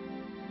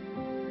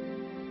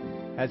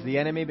 Has the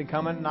enemy been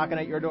coming, knocking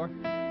at your door?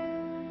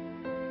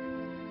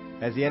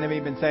 Has the enemy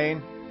been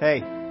saying,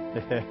 hey,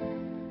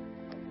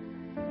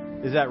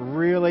 is that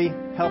really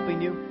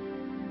helping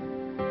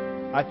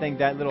you? I think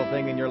that little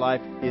thing in your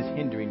life is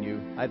hindering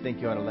you. I think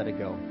you ought to let it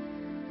go.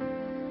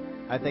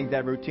 I think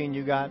that routine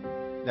you got,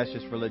 that's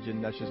just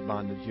religion, that's just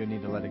bondage. You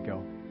need to let it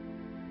go.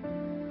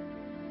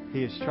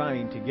 He is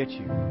trying to get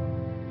you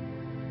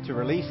to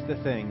release the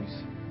things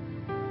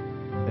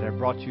that have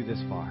brought you this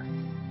far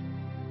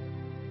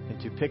and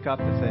to pick up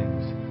the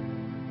things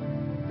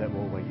that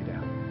will weigh you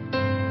down.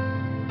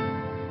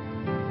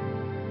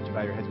 Would you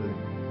bow your heads with me?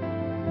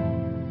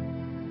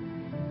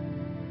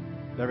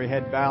 With every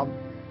head bowed,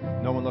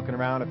 no one looking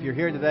around. If you're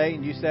here today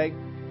and you say,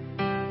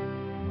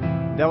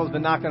 the devil's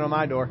been knocking on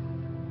my door.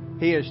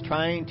 He is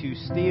trying to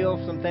steal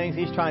some things.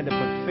 He's trying to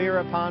put fear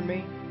upon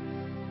me.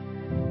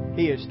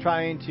 He is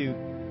trying to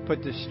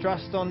put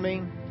distrust on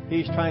me.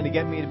 He's trying to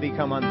get me to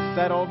become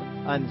unsettled,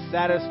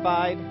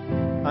 unsatisfied,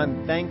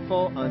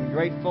 unthankful,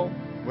 ungrateful,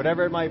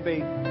 whatever it might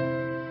be.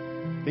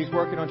 He's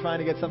working on trying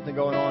to get something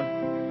going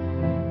on.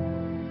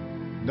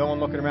 No one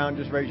looking around,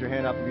 just raise your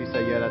hand up if you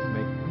say, yeah, that's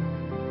me.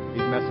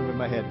 He's messing with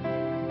my head.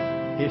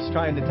 He's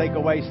trying to take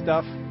away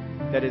stuff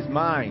that is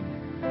mine.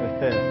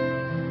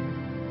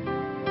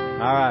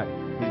 All right.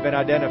 He's been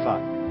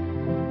identified.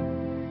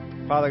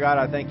 Father God,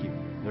 I thank you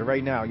that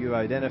right now you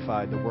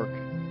identified the work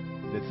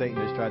that Satan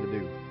has tried to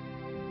do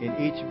in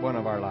each one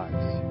of our lives.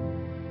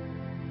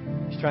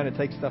 He's trying to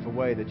take stuff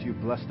away that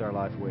you've blessed our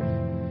life with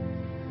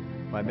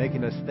by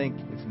making us think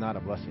it's not a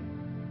blessing.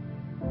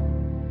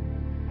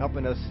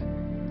 Helping us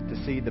to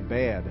see the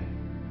bad,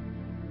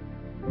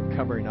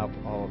 covering up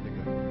all of the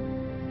good.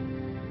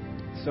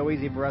 It's so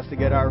easy for us to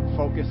get our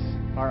focus,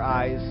 our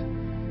eyes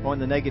on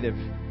the negative.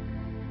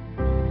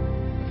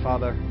 But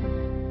Father,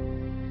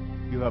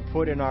 you have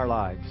put in our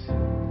lives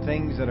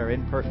things that are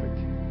imperfect,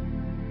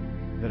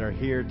 that are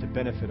here to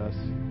benefit us,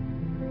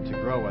 to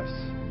grow us,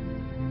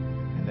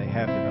 and they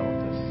have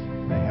developed us.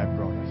 They have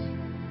grown us.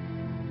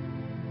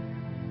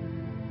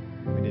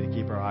 We need to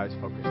keep our eyes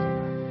focused on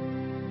that.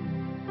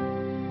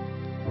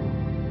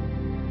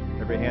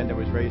 Every hand that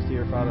was raised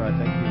here, Father, I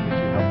thank you that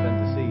you help them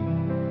to see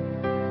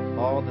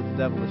all that the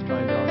devil is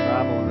trying to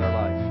unravel in their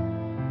life.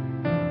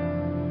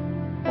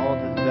 All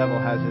that the devil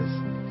has his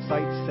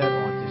sights set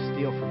on to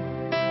steal from them.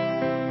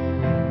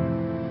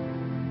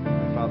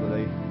 And Father,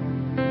 they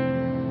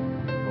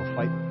will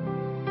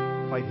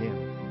fight him.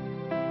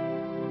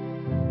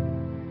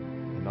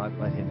 Not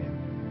let him in.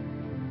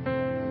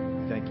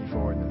 We thank you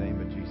for it. In the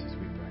name of Jesus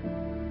we pray.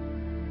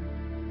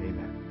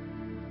 Amen.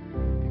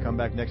 If you come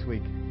back next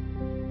week,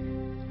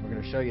 we're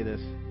going to show you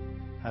this,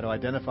 how to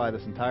identify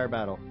this entire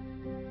battle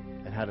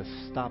and how to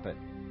stop it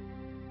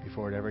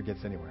before it ever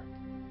gets anywhere.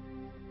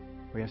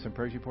 We have some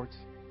praise reports.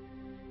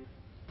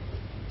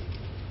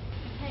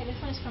 Okay, this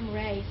one is from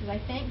Ray. He says, I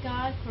thank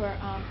God for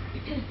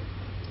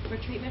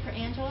treatment for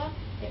Angela.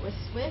 It was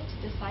swift,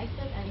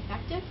 decisive, and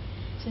effective.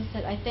 She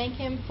said, I thank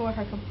him for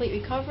her complete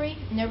recovery,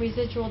 no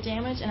residual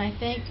damage, and I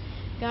thank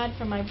God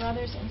for my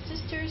brothers and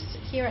sisters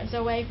here at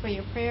Zoe for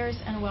your prayers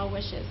and well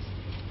wishes.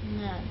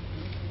 Amen.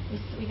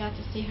 We got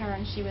to see her,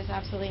 and she was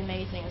absolutely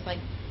amazing. It was like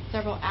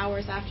several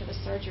hours after the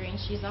surgery, and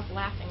she's up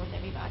laughing with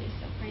everybody,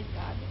 so praise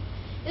God.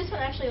 This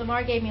one actually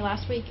Lamar gave me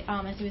last week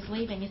as he was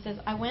leaving. He says,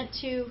 I went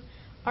to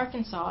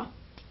Arkansas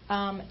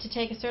to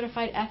take a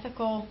certified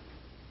ethical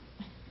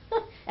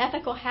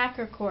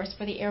hacker course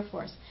for the Air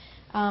Force.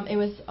 It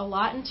was a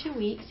lot in 2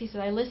 weeks. He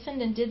said, I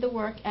listened and did the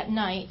work at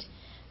night.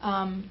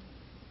 And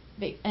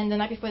the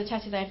night before the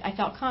test, he said, I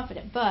felt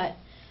confident. But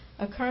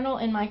a colonel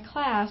in my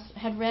class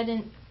had read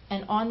in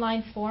an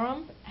online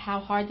forum how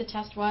hard the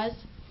test was.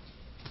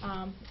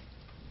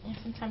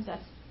 Sometimes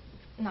that's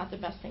not the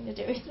best thing to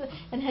do.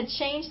 And had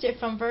changed it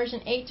from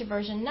version 8 to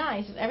version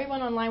 9. He says,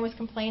 everyone online was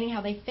complaining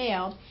how they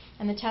failed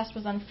and the test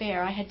was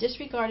unfair. I had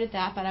disregarded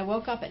that, but I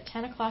woke up at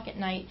 10 o'clock at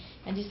night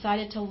and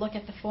decided to look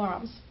at the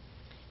forums.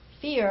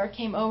 Fear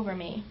came over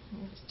me.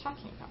 He was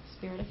talking about the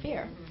spirit of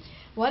fear.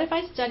 What if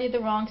I studied the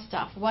wrong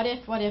stuff? What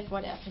if?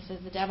 He says,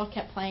 the devil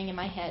kept playing in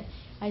my head.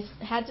 I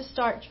had to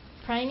start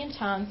praying in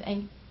tongues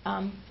and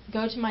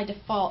go to my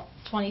default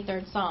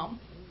 23rd Psalm.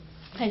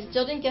 I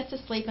still didn't get to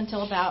sleep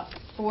until about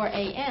 4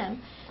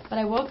 a.m., but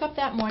I woke up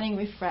that morning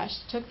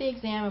refreshed, took the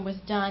exam, and was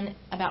done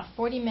about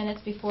 40 minutes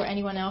before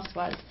anyone else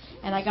was.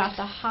 And I got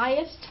the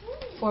highest,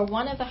 or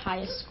one of the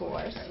highest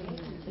scores.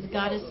 Because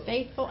God is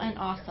faithful and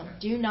awesome.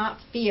 Do not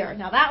fear.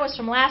 Now that was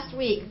from last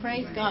week.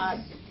 Praise God.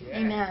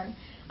 Amen.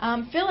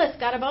 Phyllis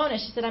got a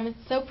bonus. She said, I'm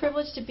so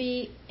privileged to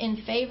be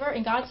in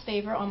God's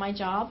favor on my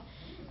job,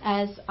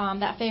 as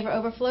that favor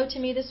overflowed to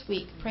me this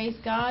week. Praise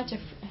God, to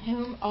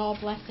whom all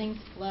blessings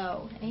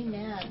flow.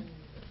 Amen.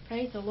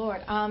 Praise the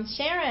Lord.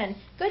 Sharon,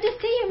 good to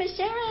see you, Miss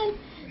Sharon.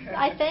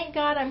 I thank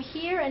God I'm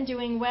here and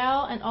doing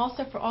well, and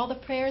also for all the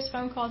prayers,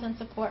 phone calls, and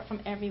support from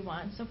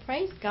everyone. So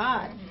praise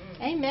God.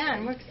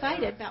 Amen. We're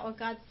excited about what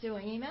God's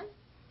doing. Amen?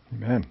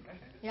 Amen.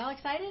 Y'all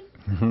excited?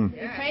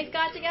 We praise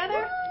God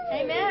together?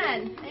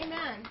 Amen.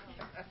 Amen.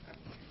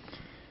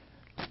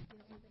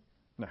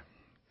 No.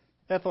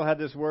 Ethel had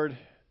this word.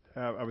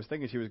 I was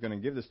thinking she was going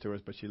to give this to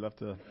us, but she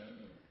left a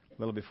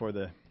little before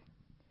the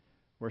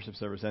worship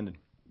service ended.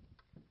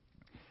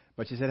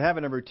 But she said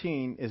having a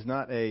routine is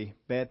not a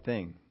bad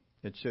thing.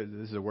 This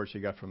is a word she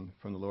got from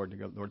the Lord.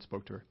 The Lord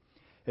spoke to her.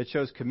 It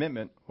shows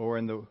commitment, or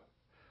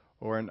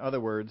in other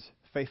words,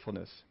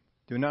 faithfulness.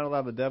 Do not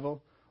allow the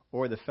devil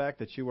or the fact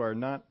that you are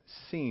not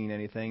seeing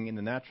anything in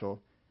the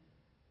natural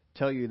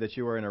tell you that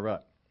you are in a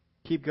rut.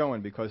 Keep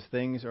going, because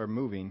things are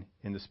moving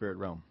in the spirit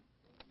realm.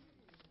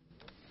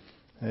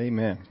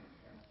 Amen.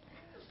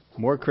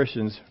 More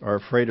Christians are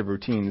afraid of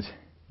routines.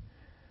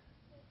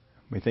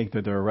 We think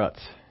that they're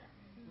ruts,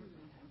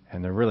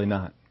 and they're really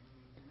not.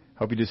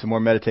 Hope you do some more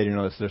meditating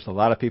on this. There's a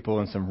lot of people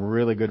in some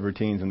really good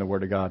routines in the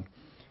Word of God.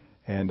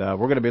 And we're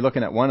going to be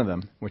looking at one of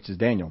them, which is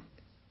Daniel.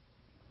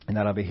 And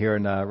that'll be here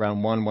in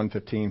around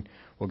 1:15.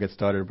 We'll get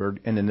started. We're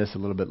ending this a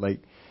little bit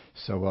late.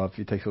 So if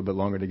it takes a little bit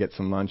longer to get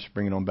some lunch,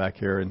 bring it on back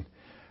here. And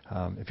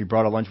if you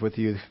brought a lunch with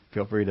you,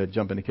 feel free to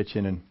jump in the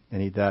kitchen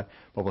and eat that.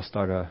 But we'll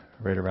start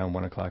right around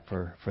 1 o'clock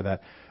for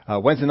that.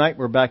 Wednesday night,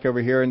 we're back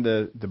over here in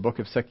the book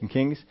of 2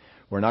 Kings.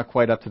 We're not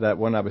quite up to that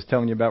one I was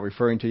telling you about,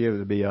 referring to you.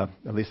 It'll be at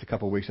least a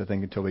couple of weeks, I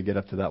think, until we get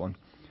up to that one.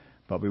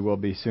 But we will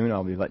be soon.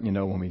 I'll be letting you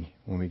know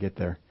when we get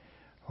there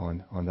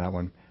on that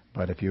one.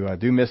 But if you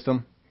do miss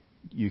them,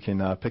 you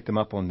can pick them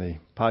up on the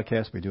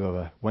podcast. We do have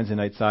a Wednesday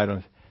night side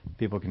on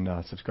people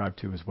can subscribe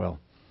to as well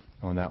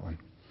on that one.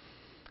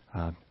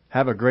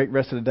 Have a great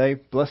rest of the day.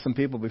 Bless some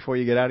people before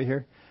you get out of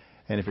here.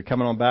 And if you're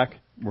coming on back,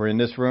 we're in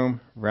this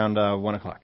room around 1 o'clock.